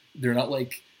like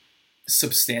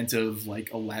substantive,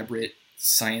 like elaborate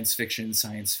science fiction,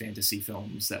 science fantasy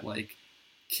films that like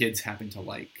kids happen to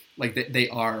like they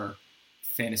are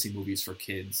fantasy movies for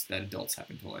kids that adults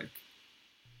happen to like.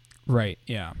 Right.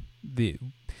 Yeah.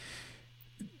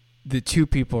 The two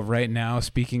people right now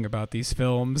speaking about these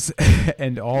films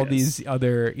and all these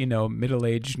other, you know,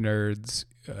 middle-aged nerds,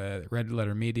 Red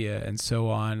Letter Media and so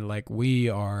on, like we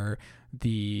are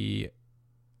the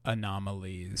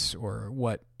anomalies, or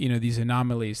what, you know, these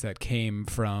anomalies that came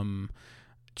from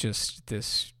just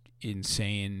this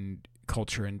insane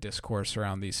culture and discourse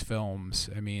around these films.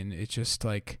 I mean, it's just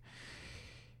like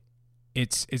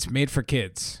it's made for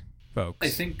kids, folks. I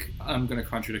think I'm going to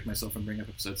contradict myself and bring up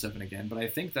episode 7 again, but I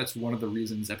think that's one of the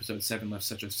reasons episode 7 left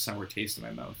such a sour taste in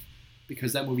my mouth,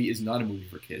 because that movie is not a movie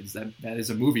for kids. That is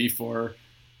a movie for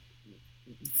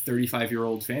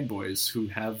 35-year-old fanboys who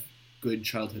have good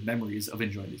childhood memories of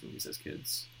enjoying these movies as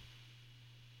kids.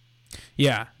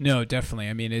 Yeah, no, definitely.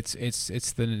 I mean, it's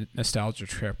the nostalgia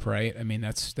trip, right? I mean,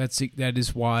 that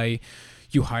is why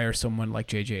you hire someone like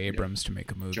J.J. Abrams to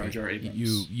make a movie. Jar Jar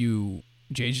Abrams.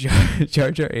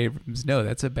 Jar Jar Abrams. No,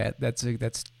 that's a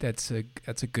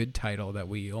good title that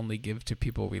we only give to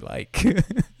people we like.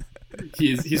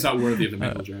 He's not worthy of the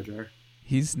mantle, Jar Jar.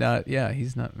 He's not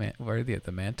worthy of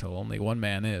the mantle. Only one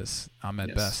man is.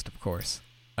 Ahmed Best, of course.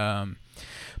 But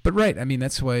right, I mean,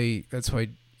 that's why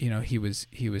you know he was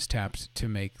tapped to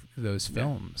make those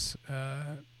films.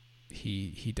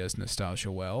 He does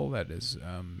nostalgia well. That is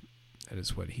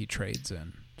what he trades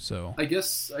in. So I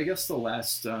guess the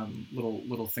last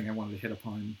little thing I wanted to hit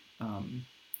upon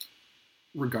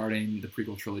regarding the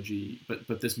prequel trilogy,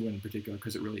 but this one in particular,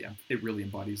 because it really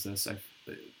embodies this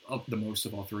the most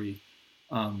of all three.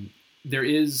 There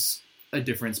is a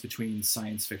difference between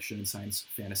science fiction and science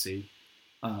fantasy.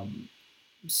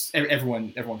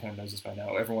 Everyone kind of knows this by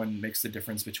now. Everyone makes the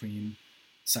difference between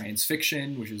science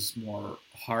fiction, which is more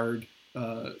hard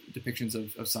depictions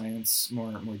of science,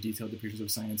 more detailed depictions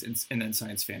of science, and then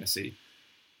science fantasy.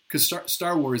 Because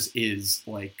Star Wars is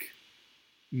like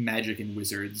magic and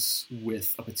wizards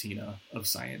with a patina of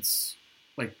science,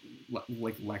 like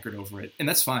lacquered over it, and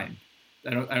that's fine. I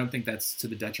don't think that's to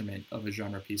the detriment of a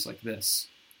genre piece like this.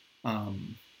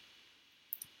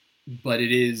 But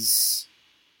it is,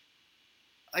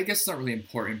 I guess it's not really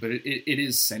important, but it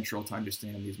is central to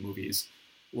understanding these movies.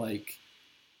 Like,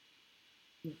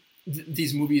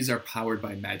 these movies are powered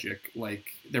by magic. Like,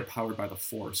 they're powered by the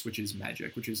Force, which is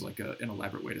magic, which is like an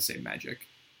elaborate way to say magic.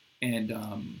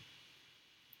 And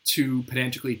to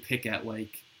pedantically pick at,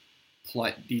 like,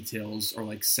 plot details or,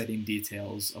 like, setting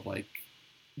details of, like,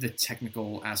 the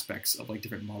technical aspects of, like,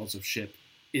 different models of ship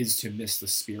is to miss the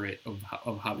spirit of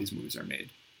how these movies are made.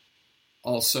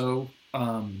 Also,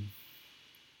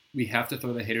 we have to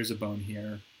throw the haters a bone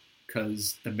here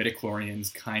because the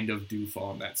midichlorians kind of do fall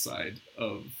on that side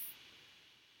of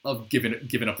giving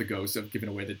up the ghost, of giving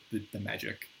away the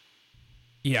magic.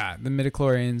 Yeah, the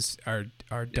midichlorians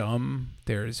are dumb.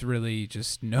 There's really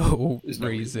just no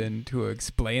reason to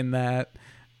explain that.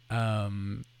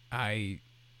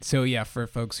 So yeah, for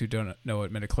folks who don't know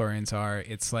what midichlorians are,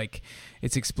 it's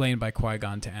explained by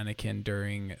Qui-Gon to Anakin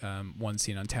during one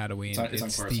scene on Tatooine.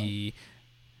 It's on the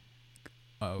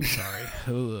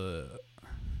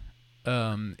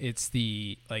it's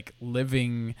the like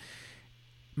living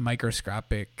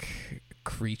microscopic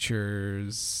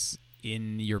creatures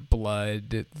in your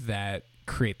blood that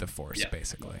create the Force,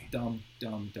 basically. Dumb.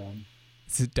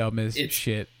 It's the dumbest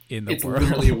shit in the world. It's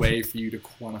literally a way for you to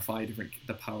quantify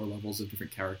the power levels of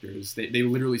different characters. They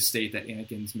literally state that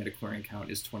Anakin's midichlorian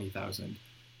count is 20,000,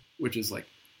 which is like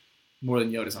more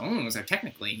than Yoda's. So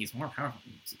technically he's more powerful.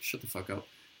 It's like, shut the fuck up.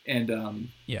 And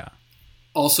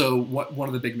also, one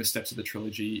of the big missteps of this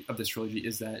trilogy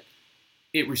is that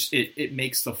it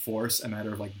makes the Force a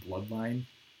matter of like bloodline.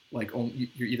 Like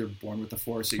you're either born with the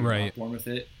Force or you're not born with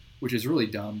it, which is really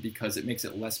dumb because it makes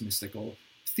it less mystical.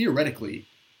 Theoretically,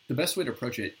 the best way to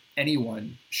approach it,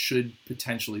 anyone should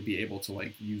potentially be able to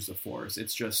like use the Force.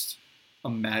 It's just a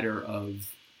matter of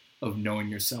knowing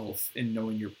yourself and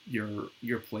knowing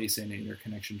your place in and your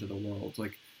connection to the world.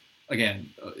 Like, again,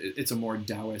 it's a more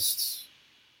Taoist,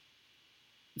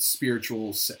 spiritual,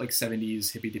 like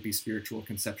 70s hippy dippy spiritual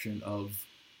conception of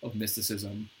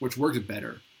mysticism, which works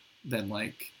better than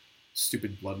like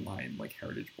stupid bloodline like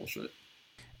heritage bullshit.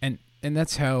 And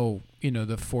that's how,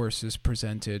 the Force is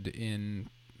presented in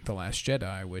The Last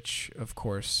Jedi, which of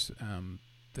course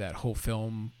that whole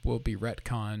film will be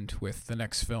retconned with the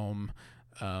next film.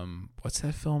 What's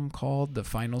that film called? The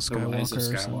Final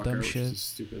Skywalker, or some dumb shit. Is the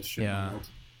stupidest shit in the world.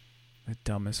 The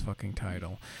dumbest fucking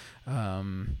title.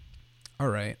 All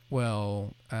right.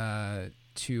 Well,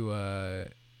 to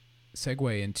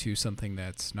segue into something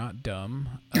that's not dumb,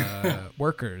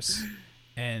 workers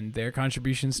and their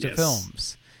contributions to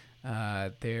films.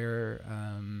 There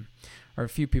are a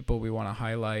few people we want to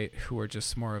highlight who are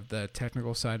just more of the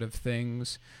technical side of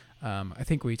things. I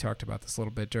think we talked about this a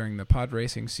little bit during the pod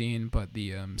racing scene, but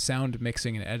the sound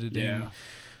mixing and editing,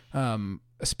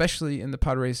 especially in the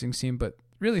pod racing scene, but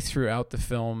really throughout the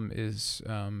film is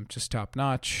just top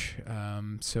notch.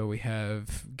 So we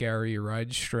have Gary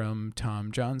Rydstrom,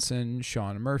 Tom Johnson,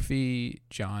 Sean Murphy,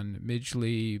 John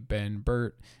Midgley, Ben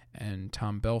Burt, and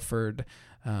Tom Belford.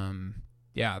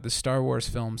 The Star Wars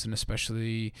films, and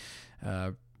especially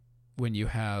when you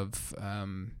have,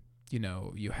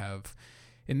 you have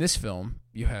in this film,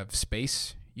 you have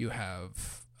space, you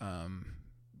have,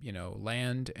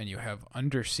 land, and you have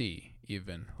undersea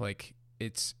even. Like,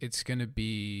 it's going to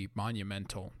be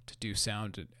monumental to do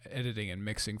sound editing and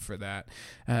mixing for that.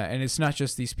 And it's not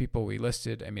just these people we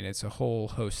listed. I mean, it's a whole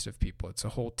host of people. It's a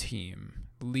whole team,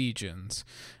 legions.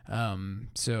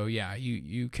 So yeah,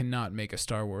 you cannot make a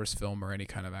Star Wars film or any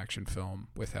kind of action film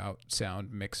without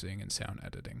sound mixing and sound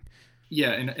editing.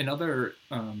 Yeah, and other,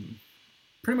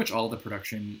 pretty much all the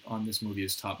production on this movie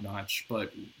is top notch,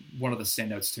 but one of the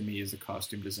standouts to me is the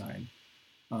costume design.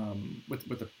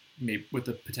 With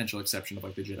the potential exception of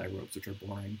like the Jedi robes, which are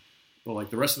boring, but like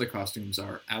the rest of the costumes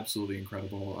are absolutely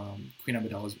incredible. Queen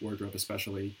Amidala's wardrobe,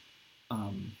 especially.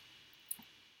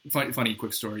 Funny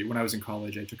quick story. When I was in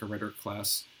college, I took a rhetoric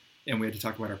class, and we had to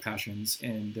talk about our passions.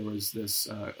 And there was this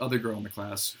other girl in the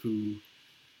class who,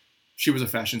 she was a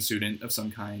fashion student of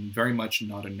some kind, very much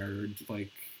not a nerd,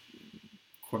 like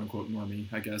quote unquote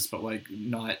normie, I guess, but like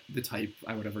not the type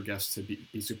I would ever guess to be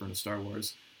super into Star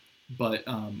Wars. But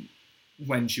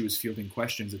when she was fielding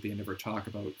questions at the end of her talk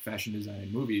about fashion design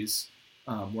in movies,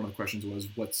 one of the questions was,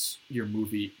 what's your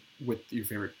movie with your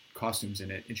favorite costumes in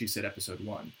it? And she said Episode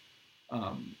 1,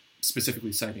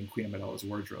 specifically citing Queen Amidala's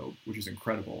wardrobe, which is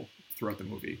incredible throughout the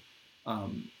movie.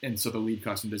 And so the lead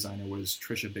costume designer was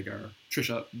Trisha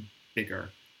Bigger.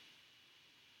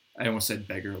 I almost said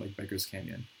beggar, like Beggar's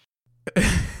Canyon.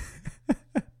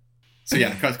 So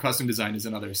yeah, costume design is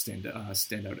another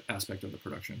standout aspect of the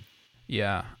production.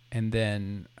 Yeah, and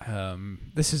then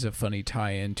this is a funny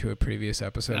tie-in to a previous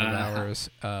episode of ours.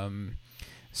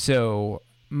 So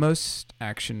most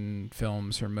action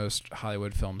films, or most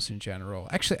Hollywood films in general,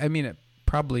 actually, I mean,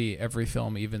 probably every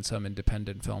film, even some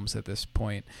independent films at this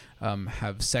point,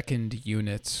 have second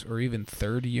units or even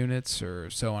third units or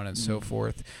so on and so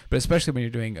forth. But especially when you're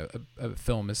doing a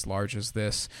film as large as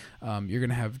this, you're going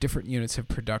to have different units of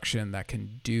production that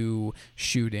can do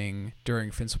shooting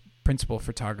during principal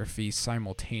photography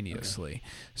simultaneously. Okay.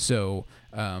 So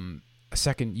a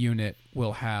second unit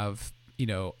will have,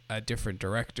 a different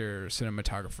director,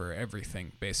 cinematographer,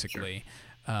 everything basically.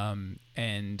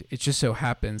 And it just so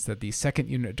happens that the second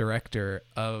unit director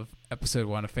of episode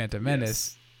 1 of Phantom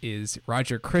Menace is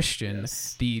Roger Christian,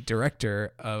 the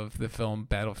director of the film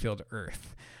Battlefield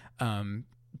Earth.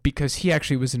 Because he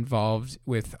actually was involved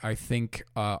with, I think,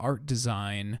 art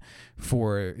design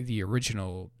for the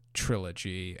original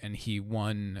trilogy, and he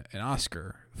won an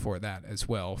Oscar for that as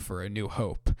well, for A New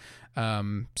Hope.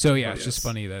 It's just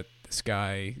funny that this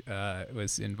guy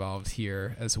was involved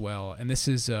here as well. And this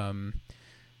is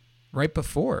right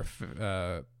before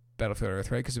Battlefield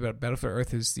Earth, right? Because Battlefield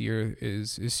Earth is the year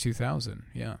is 2000,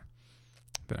 the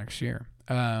next year.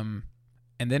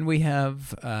 And then we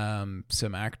have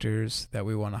some actors that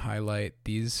we want to highlight.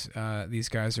 These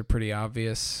guys are pretty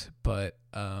obvious, but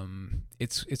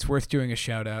it's worth doing a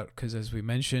shout out because, as we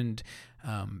mentioned,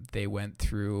 they went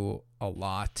through a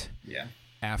lot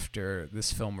after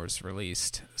this film was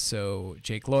released. So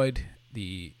Jake Lloyd,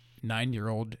 the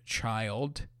 9-year-old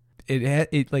child,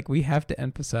 we have to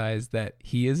emphasize that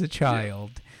he is a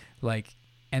child,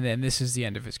 and then this is the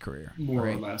end of his career, more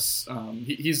or less.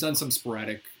 He's done some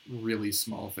sporadic, really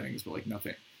small things, but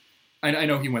nothing. I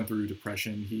know he went through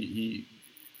depression.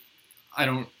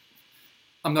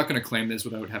 I'm not going to claim this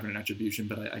without having an attribution,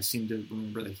 but I seem to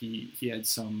remember that he had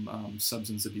some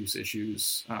substance abuse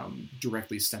issues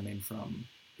directly stemming from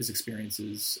his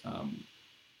experiences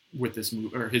with this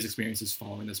movie, or his experiences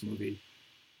following this movie.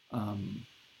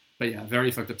 But yeah, very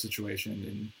fucked up situation,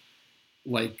 and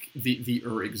the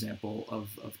example of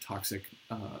toxic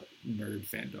nerd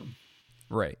fandom.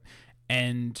 Right.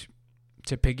 And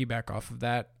to piggyback off of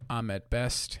that, Ahmed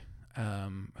Best,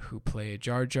 who played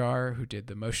Jar Jar, who did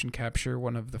the motion capture,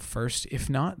 one of the first, if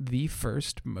not the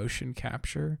first motion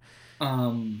capture.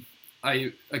 Crappy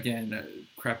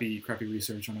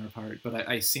research on our part, but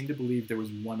I seem to believe there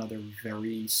was one other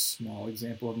very small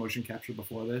example of motion capture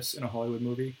before this in a Hollywood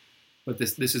movie, but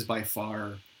this is by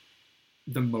far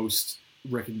the most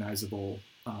recognizable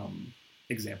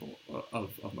example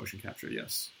of motion capture.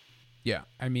 Yes. Yeah,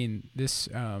 I mean, this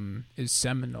is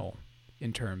seminal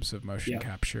in terms of motion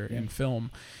capture in film.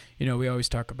 We always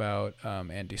talk about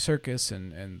Andy Serkis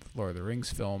and Lord of the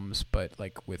Rings films, but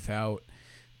without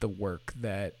the work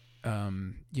that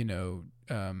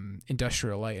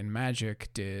Industrial Light and Magic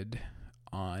did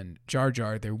on Jar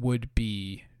Jar, there would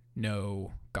be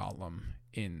no Gollum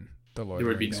in the Lord of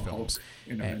the Rings films. Hulk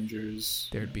in Avengers.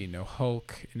 There'd be no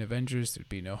Hulk in Avengers. There'd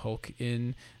be no Hulk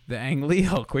in the Ang Lee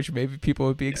Hulk, which maybe people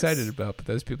would be excited about, but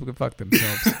those people can fuck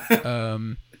themselves.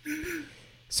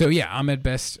 Ahmed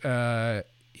Best,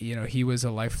 he was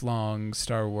a lifelong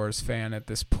Star Wars fan at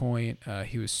this point.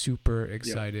 He was super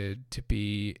excited to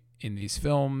be in these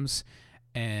films,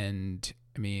 and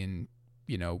I mean,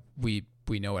 we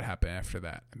know what happened after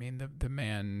that. I mean, the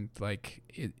man,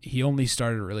 he only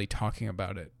started really talking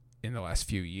about it in the last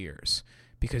few years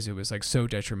because it was so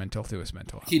detrimental to his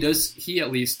mental health. He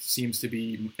at least seems to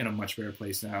be in a much better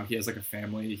place now. He has a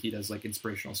family. He does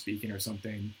inspirational speaking or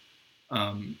something.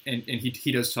 And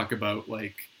he does talk about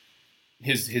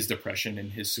his depression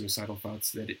and his suicidal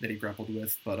thoughts that he grappled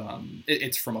with, but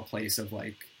it's from a place of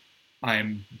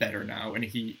I'm better now, and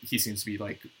he seems to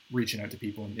be reaching out to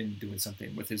people and doing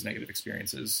something with his negative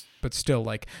experiences. But still,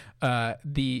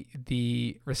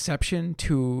 the reception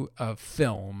to a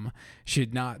film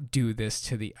should not do this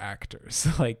to the actors.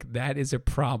 That is a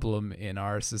problem in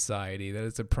our society. That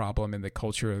is a problem in the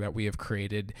culture that we have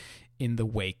created in the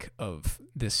wake of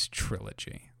this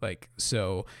trilogy.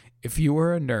 So if you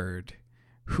are a nerd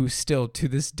who still to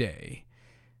this day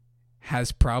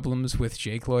has problems with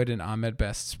Jake Lloyd and Ahmed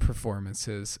Best's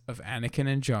performances of Anakin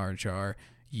and Jar Jar,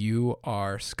 you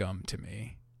are scum to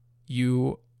me.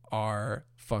 You are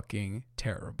fucking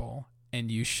terrible, and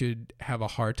you should have a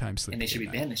hard time sleeping. And they should be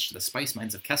banished to the spice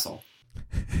mines of Kessel.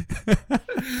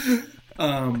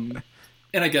 And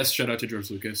I guess shout out to George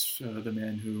Lucas, the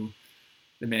man who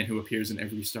appears in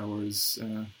every Star Wars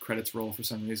credits roll for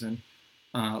some reason.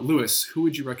 Lewis, who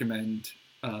would you recommend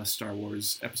Star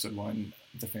Wars Episode 1,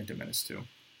 The Phantom Menace to?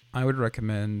 I would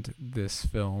recommend this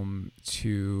film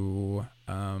to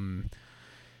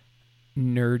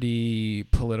nerdy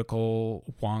political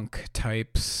wonk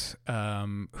types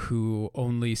who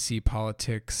only see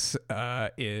politics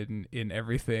in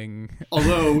everything.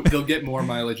 Although they'll get more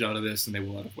mileage out of this than they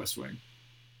will out of West Wing.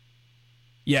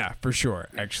 Yeah, for sure,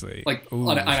 actually.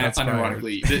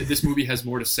 Unironically, this movie has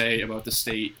more to say about the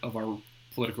state of our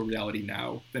political reality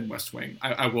now than West Wing.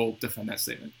 I will defend that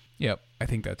statement. Yep, I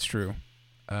think that's true.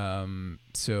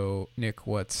 So, Nick,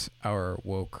 what's our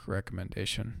woke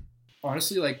recommendation?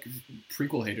 honestly, like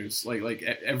prequel haters, like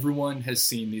everyone has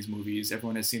seen these movies.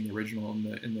 Everyone has seen the original in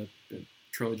the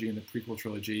trilogy and the prequel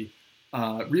trilogy.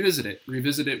 Revisit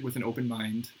it with an open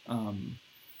mind.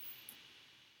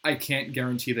 I can't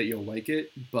guarantee that you'll like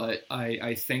it, but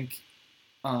I think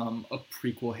a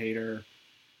prequel hater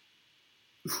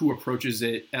who approaches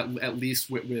it at least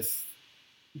with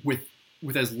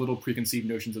as little preconceived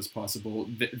notions as possible,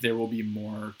 there will be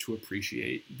more to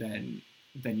appreciate than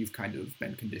you've kind of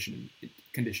been conditioned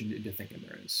into thinking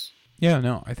there is. Yeah,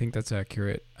 no, I think that's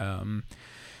accurate.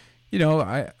 You know,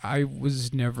 I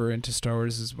was never into Star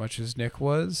Wars as much as Nick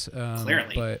was.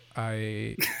 Clearly. But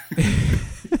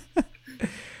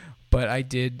but I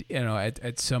did, you know,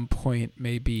 at some point,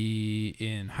 maybe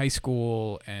in high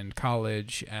school and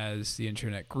college, as the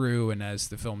internet grew and as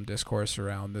the film discourse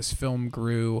around this film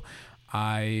grew,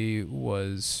 I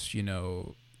was, you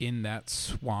know, in that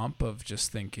swamp of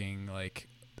just thinking like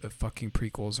the fucking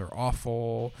prequels are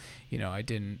awful. You know, I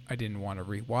didn't want to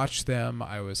rewatch them.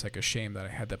 I was like ashamed that I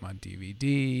had them on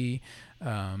DVD.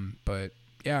 But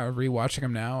yeah, rewatching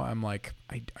them now, I'm like,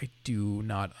 I do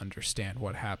not understand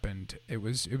what happened. It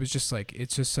was just like,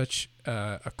 it's just such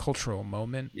a cultural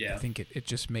moment. Yeah. I think it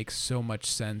just makes so much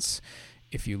sense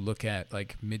if you look at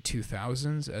like mid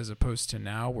 2000s as opposed to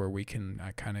now, where we can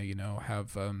kind of, you know,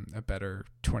 have a better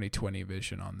 2020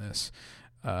 vision on this.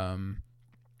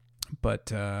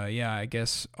 But yeah, I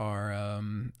guess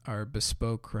our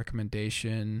bespoke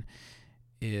recommendation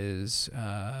is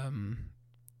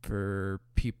for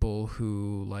people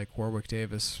who like Warwick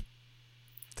Davis,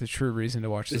 the true reason to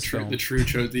watch this film.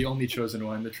 The only chosen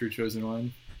one, the true chosen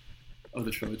one of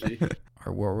the trilogy.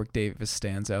 Our Warwick Davis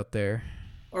stands out there.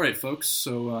 All right, folks.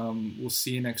 So we'll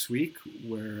see you next week,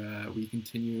 where we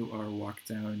continue our walk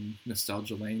down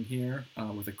nostalgia lane here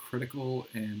with a critical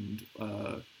and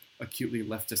acutely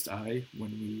leftist eye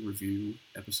when we review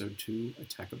Episode 2,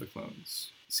 Attack of the Clones.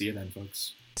 See you then,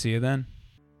 folks. See you then.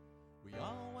 We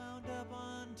all wound up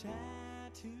on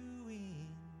Tatooine.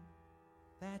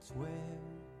 That's where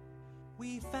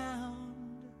we found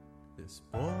this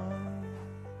boy.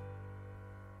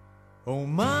 Oh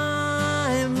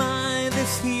my,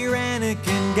 this here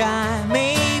Anakin guy.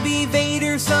 Maybe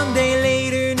Vader someday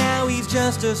later, now he's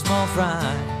just a small fry.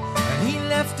 And he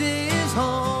left his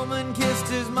home and kissed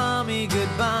his mommy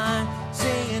goodbye,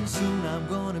 saying soon I'm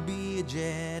gonna be a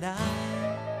Jedi.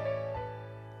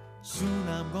 Soon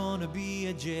I'm gonna be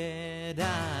a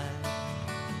Jedi.